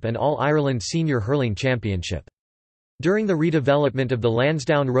Championship and All-Ireland Senior Hurling Championship. During the redevelopment of the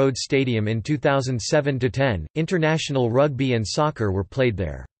Lansdowne Road Stadium in 2007–10, international rugby and soccer were played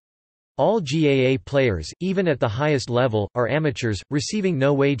there. All GAA players, even at the highest level, are amateurs, receiving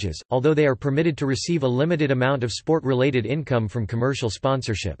no wages, although they are permitted to receive a limited amount of sport-related income from commercial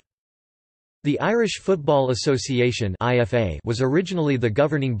sponsorship. The Irish Football Association (IFA) was originally the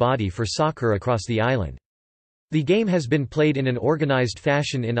governing body for soccer across the island. The game has been played in an organised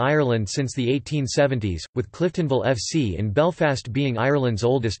fashion in Ireland since the 1870s, with Cliftonville FC in Belfast being Ireland's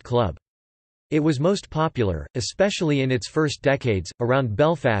oldest club. It was most popular, especially in its first decades, around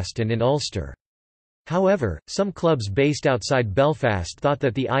Belfast and in Ulster. However, some clubs based outside Belfast thought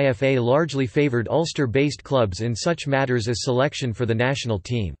that the IFA largely favoured Ulster-based clubs in such matters as selection for the national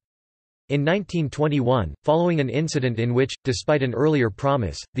team. In 1921, following an incident in which, despite an earlier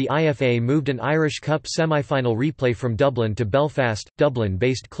promise, the IFA moved an Irish Cup semi-final replay from Dublin to Belfast,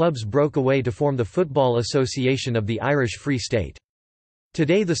 Dublin-based clubs broke away to form the Football Association of the Irish Free State.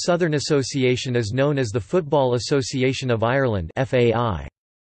 Today the Southern Association is known as the Football Association of Ireland (FAI).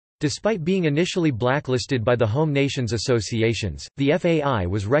 Despite being initially blacklisted by the home nations associations, the FAI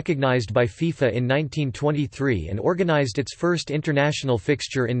was recognized by FIFA in 1923 and organized its first international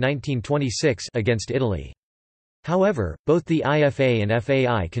fixture in 1926 against Italy. However, both the IFA and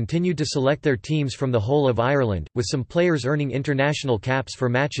FAI continued to select their teams from the whole of Ireland, with some players earning international caps for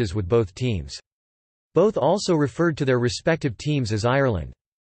matches with both teams. Both also referred to their respective teams as Ireland.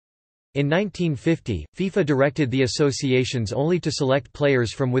 In 1950, FIFA directed the associations only to select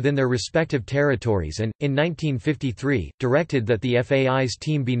players from within their respective territories and, in 1953, directed that the FAI's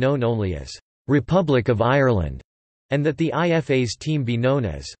team be known only as Republic of Ireland, and that the IFA's team be known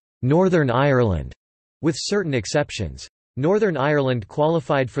as Northern Ireland, with certain exceptions. Northern Ireland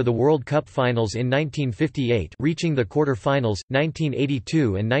qualified for the World Cup finals in 1958, reaching the quarter-finals,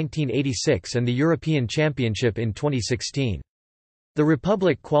 1982 and 1986 and the European Championship in 2016. The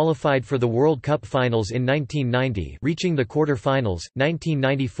Republic qualified for the World Cup finals in 1990, reaching the quarter-finals,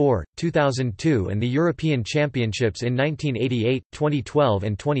 1994, 2002 and the European Championships in 1988, 2012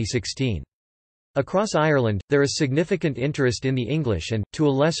 and 2016. Across Ireland, there is significant interest in the English and, to a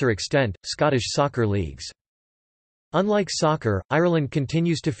lesser extent, Scottish soccer leagues. Unlike soccer, Ireland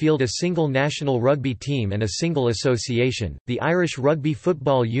continues to field a single national rugby team and a single association. The Irish Rugby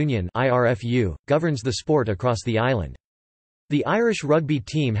Football Union (IRFU) governs the sport across the island. The Irish rugby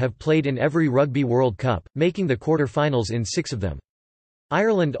team have played in every Rugby World Cup, making the quarter-finals in 6 of them.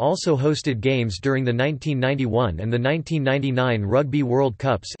 Ireland also hosted games during the 1991 and the 1999 Rugby World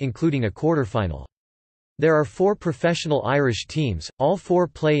Cups, including a quarter-final. There are 4 professional Irish teams, all 4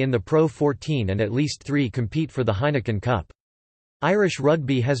 play in the Pro 14 and at least 3 compete for the Heineken Cup. Irish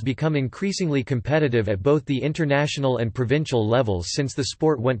rugby has become increasingly competitive at both the international and provincial levels since the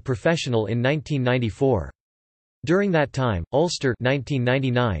sport went professional in 1994. During that time, Ulster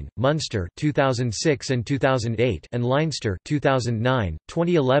 1999, Munster 2006 and 2008, and Leinster 2009,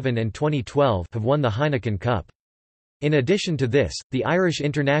 2011 and 2012 have won the Heineken Cup. In addition to this, the Irish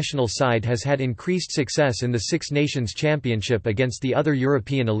international side has had increased success in the Six Nations Championship against the other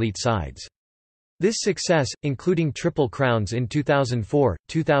European elite sides. This success, including Triple Crowns in 2004,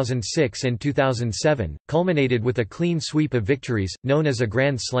 2006 and 2007, culminated with a clean sweep of victories, known as a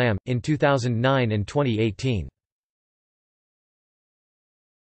Grand Slam, in 2009 and 2018.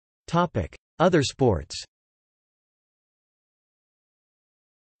 Other sports.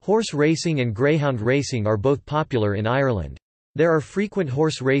 Horse racing and greyhound racing are both popular in Ireland. There are frequent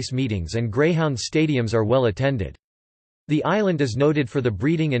horse race meetings and greyhound stadiums are well attended. The island is noted for the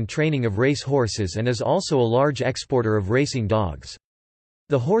breeding and training of race horses and is also a large exporter of racing dogs.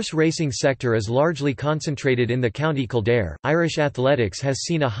 The horse racing sector is largely concentrated in the County Kildare. Irish athletics has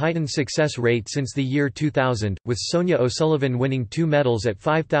seen a heightened success rate since the year 2000, with Sonia O'Sullivan winning 2 medals at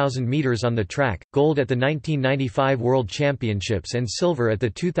 5,000 metres on the track, gold at the 1995 World Championships and silver at the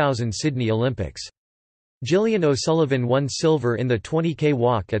 2000 Sydney Olympics. Gillian O'Sullivan won silver in the 20k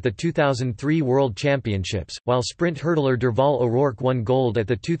walk at the 2003 World Championships, while sprint hurdler Derval O'Rourke won gold at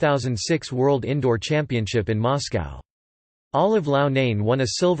the 2006 World Indoor Championship in Moscow. Olive Launayne won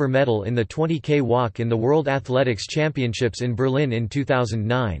a silver medal in the 20k walk in the World Athletics Championships in Berlin in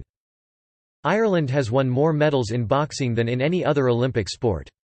 2009. Ireland has won more medals in boxing than in any other Olympic sport.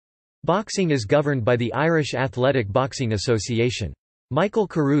 Boxing is governed by the Irish Athletic Boxing Association. Michael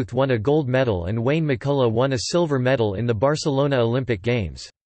Carruth won a gold medal and Wayne McCullough won a silver medal in the Barcelona Olympic Games.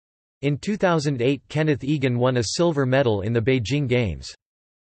 In 2008, Kenneth Egan won a silver medal in the Beijing Games.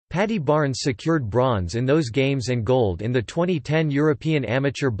 Paddy Barnes secured bronze in those games and gold in the 2010 European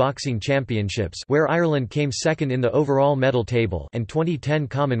Amateur Boxing Championships, where Ireland came second in the overall medal table, and 2010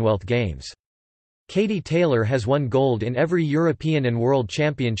 Commonwealth Games. Katie Taylor has won gold in every European and World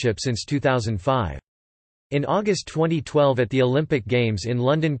Championship since 2005. In August 2012 at the Olympic Games in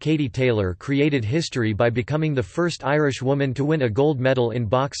London, Katie Taylor created history by becoming the first Irish woman to win a gold medal in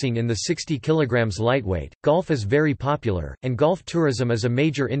boxing in the 60 kg lightweight. Golf is very popular, and golf tourism is a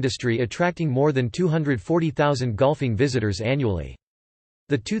major industry attracting more than 240,000 golfing visitors annually.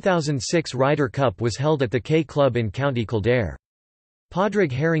 The 2006 Ryder Cup was held at the K Club in County Kildare.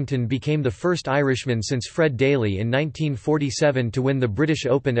 Padraig Harrington became the first Irishman since Fred Daly in 1947 to win the British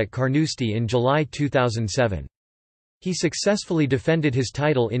Open at Carnoustie in July 2007. He successfully defended his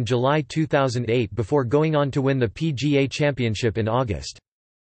title in July 2008 before going on to win the PGA Championship in August.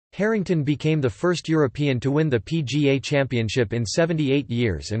 Harrington became the first European to win the PGA Championship in 78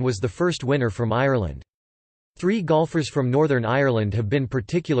 years and was the first winner from Ireland. 3 golfers from Northern Ireland have been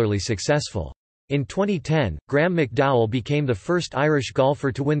particularly successful. In 2010, Graham McDowell became the first Irish golfer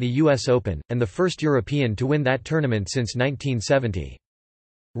to win the US Open, and the first European to win that tournament since 1970.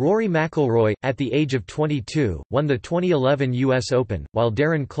 Rory McIlroy, at the age of 22, won the 2011 US Open, while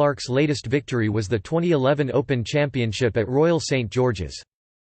Darren Clarke's latest victory was the 2011 Open Championship at Royal St George's.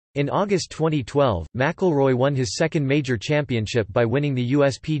 In August 2012, McIlroy won his second major championship by winning the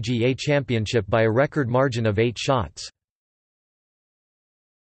USPGA Championship by a record margin of 8 shots.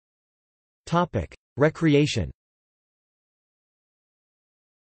 Recreation.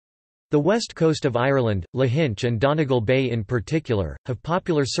 The west coast of Ireland, Lahinch and Donegal Bay in particular, have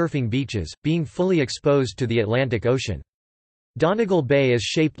popular surfing beaches, being fully exposed to the Atlantic Ocean. Donegal Bay is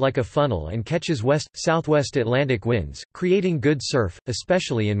shaped like a funnel and catches west-southwest Atlantic winds, creating good surf,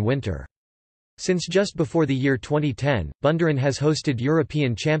 especially in winter. Since just before the year 2010, Bundoran has hosted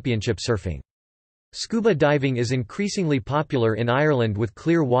European Championship surfing. Scuba diving is increasingly popular in Ireland with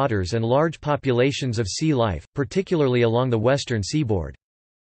clear waters and large populations of sea life, particularly along the western seaboard.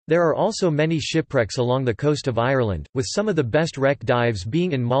 There are also many shipwrecks along the coast of Ireland, with some of the best wreck dives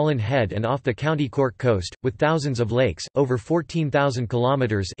being in Malin Head and off the County Cork coast, with thousands of lakes, over 14,000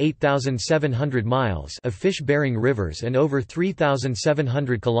 kilometres (8,700 miles) of fish-bearing rivers and over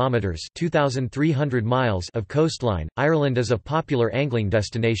 3,700 kilometres (2,300 miles) of coastline. Ireland is a popular angling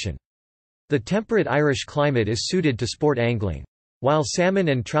destination. The temperate Irish climate is suited to sport angling. While salmon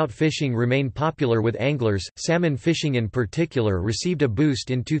and trout fishing remain popular with anglers, salmon fishing in particular received a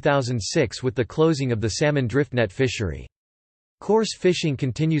boost in 2006 with the closing of the salmon driftnet fishery. Coarse fishing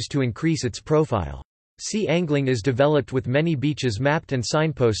continues to increase its profile. Sea angling is developed with many beaches mapped and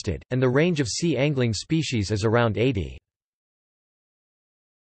signposted, and the range of sea angling species is around 80.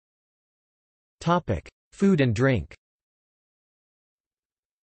 Food and drink.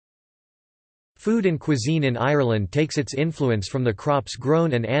 Food and cuisine in Ireland takes its influence from the crops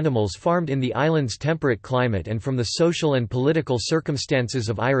grown and animals farmed in the island's temperate climate and from the social and political circumstances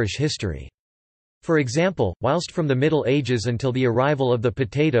of Irish history. For example, whilst from the Middle Ages until the arrival of the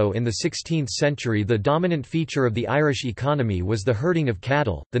potato in the 16th century the dominant feature of the Irish economy was the herding of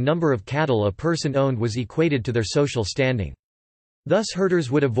cattle, the number of cattle a person owned was equated to their social standing. Thus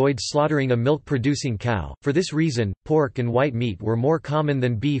herders would avoid slaughtering a milk-producing cow. For this reason, pork and white meat were more common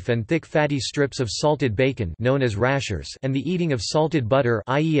than beef, and thick fatty strips of salted bacon known as rashers and the eating of salted butter,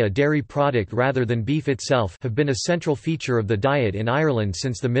 i.e. a dairy product rather than beef itself, have been a central feature of the diet in Ireland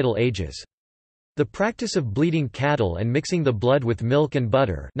since the Middle Ages. The practice of bleeding cattle and mixing the blood with milk and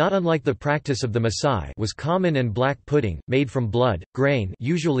butter, not unlike the practice of the Maasai, was common, and black pudding, made from blood, grain,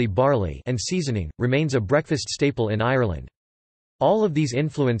 usually barley, and seasoning, remains a breakfast staple in Ireland. All of these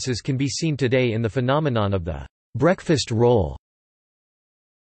influences can be seen today in the phenomenon of the breakfast roll.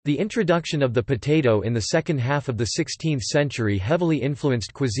 The introduction of the potato in the second half of the 16th century heavily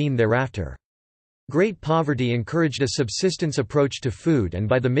influenced cuisine thereafter. Great poverty encouraged a subsistence approach to food, and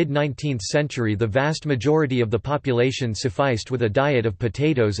by the mid-19th century the vast majority of the population sufficed with a diet of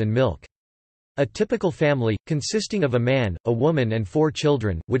potatoes and milk. A typical family, consisting of a man, a woman and 4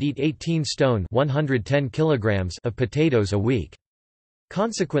 children, would eat 18 stone 110 kilograms of potatoes a week.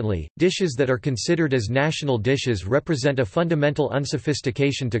 Consequently, dishes that are considered as national dishes represent a fundamental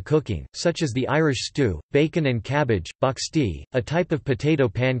unsophistication to cooking, such as the Irish stew, bacon and cabbage, boxty, a type of potato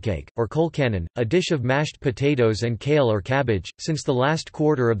pancake, or colcannon, a dish of mashed potatoes and kale or cabbage. Since the last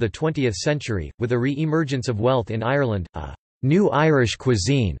quarter of the 20th century, with a re-emergence of wealth in Ireland, a new Irish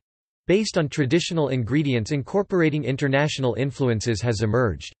cuisine based on traditional ingredients incorporating international influences has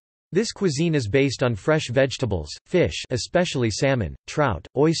emerged. This cuisine is based on fresh vegetables, fish, especially salmon, trout,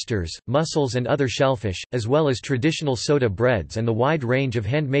 oysters, mussels and other shellfish, as well as traditional soda breads and the wide range of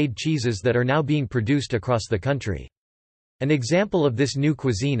handmade cheeses that are now being produced across the country. An example of this new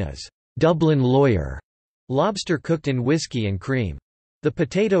cuisine is Dublin Lawyer, lobster cooked in whiskey and cream. The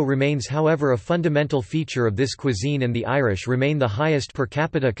potato remains, however, a fundamental feature of this cuisine, and the Irish remain the highest per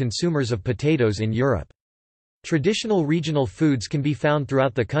capita consumers of potatoes in Europe. Traditional regional foods can be found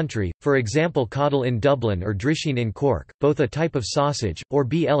throughout the country, for example caddle in Dublin or drisheen in Cork, both a type of sausage, or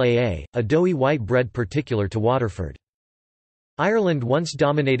blaa, a doughy white bread particular to Waterford. Ireland once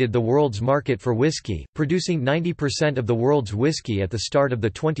dominated the world's market for whiskey, producing 90% of the world's whiskey at the start of the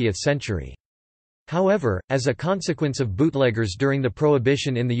 20th century. However, as a consequence of bootleggers during the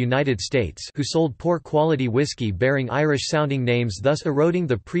Prohibition in the United States who sold poor-quality whiskey bearing Irish-sounding names, thus eroding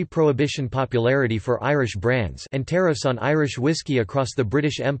the pre-Prohibition popularity for Irish brands, and tariffs on Irish whiskey across the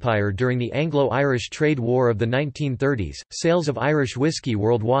British Empire during the Anglo-Irish Trade War of the 1930s, sales of Irish whiskey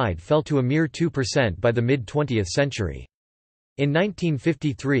worldwide fell to a mere 2% by the mid-20th century. In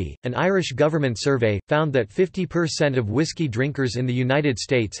 1953, an Irish government survey found that 50% of whiskey drinkers in the United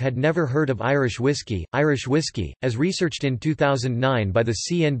States had never heard of Irish whiskey. Irish whiskey, as researched in 2009 by the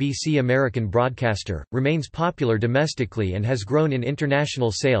CNBC American broadcaster, remains popular domestically and has grown in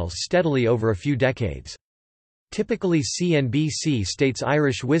international sales steadily over a few decades. Typically, CNBC states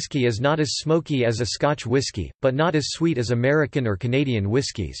Irish whiskey is not as smoky as a Scotch whiskey, but not as sweet as American or Canadian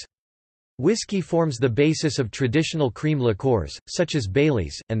whiskies. Whiskey forms the basis of traditional cream liqueurs, such as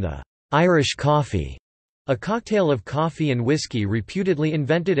Baileys, and the Irish coffee, a cocktail of coffee and whiskey reputedly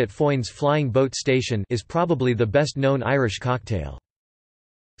invented at Foynes Flying Boat Station, is probably the best-known Irish cocktail.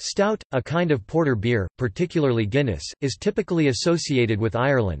 Stout, a kind of porter beer, particularly Guinness, is typically associated with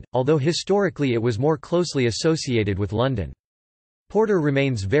Ireland, although historically it was more closely associated with London. Porter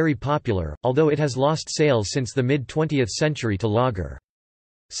remains very popular, although it has lost sales since the mid-20th century to lager.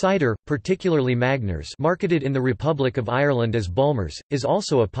 Cider, particularly Magners, marketed in the Republic of Ireland as Bulmers, is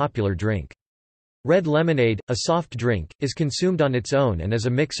also a popular drink. Red lemonade, a soft drink, is consumed on its own and as a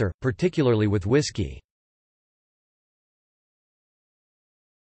mixer, particularly with whiskey.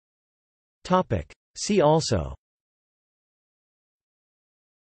 See also: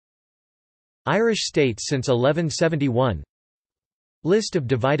 Irish states since 1171, List of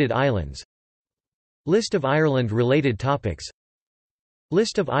divided islands, List of Ireland-related topics,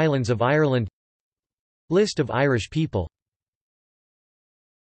 List of islands of Ireland, List of Irish people.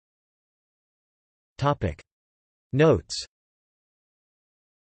 Notes.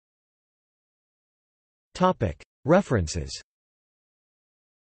 References.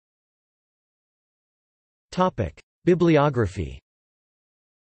 Bibliography.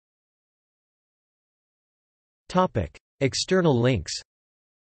 External links.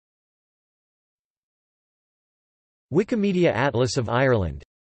 Wikimedia Atlas of Ireland,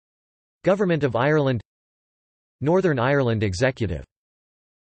 Government of Ireland, Northern Ireland Executive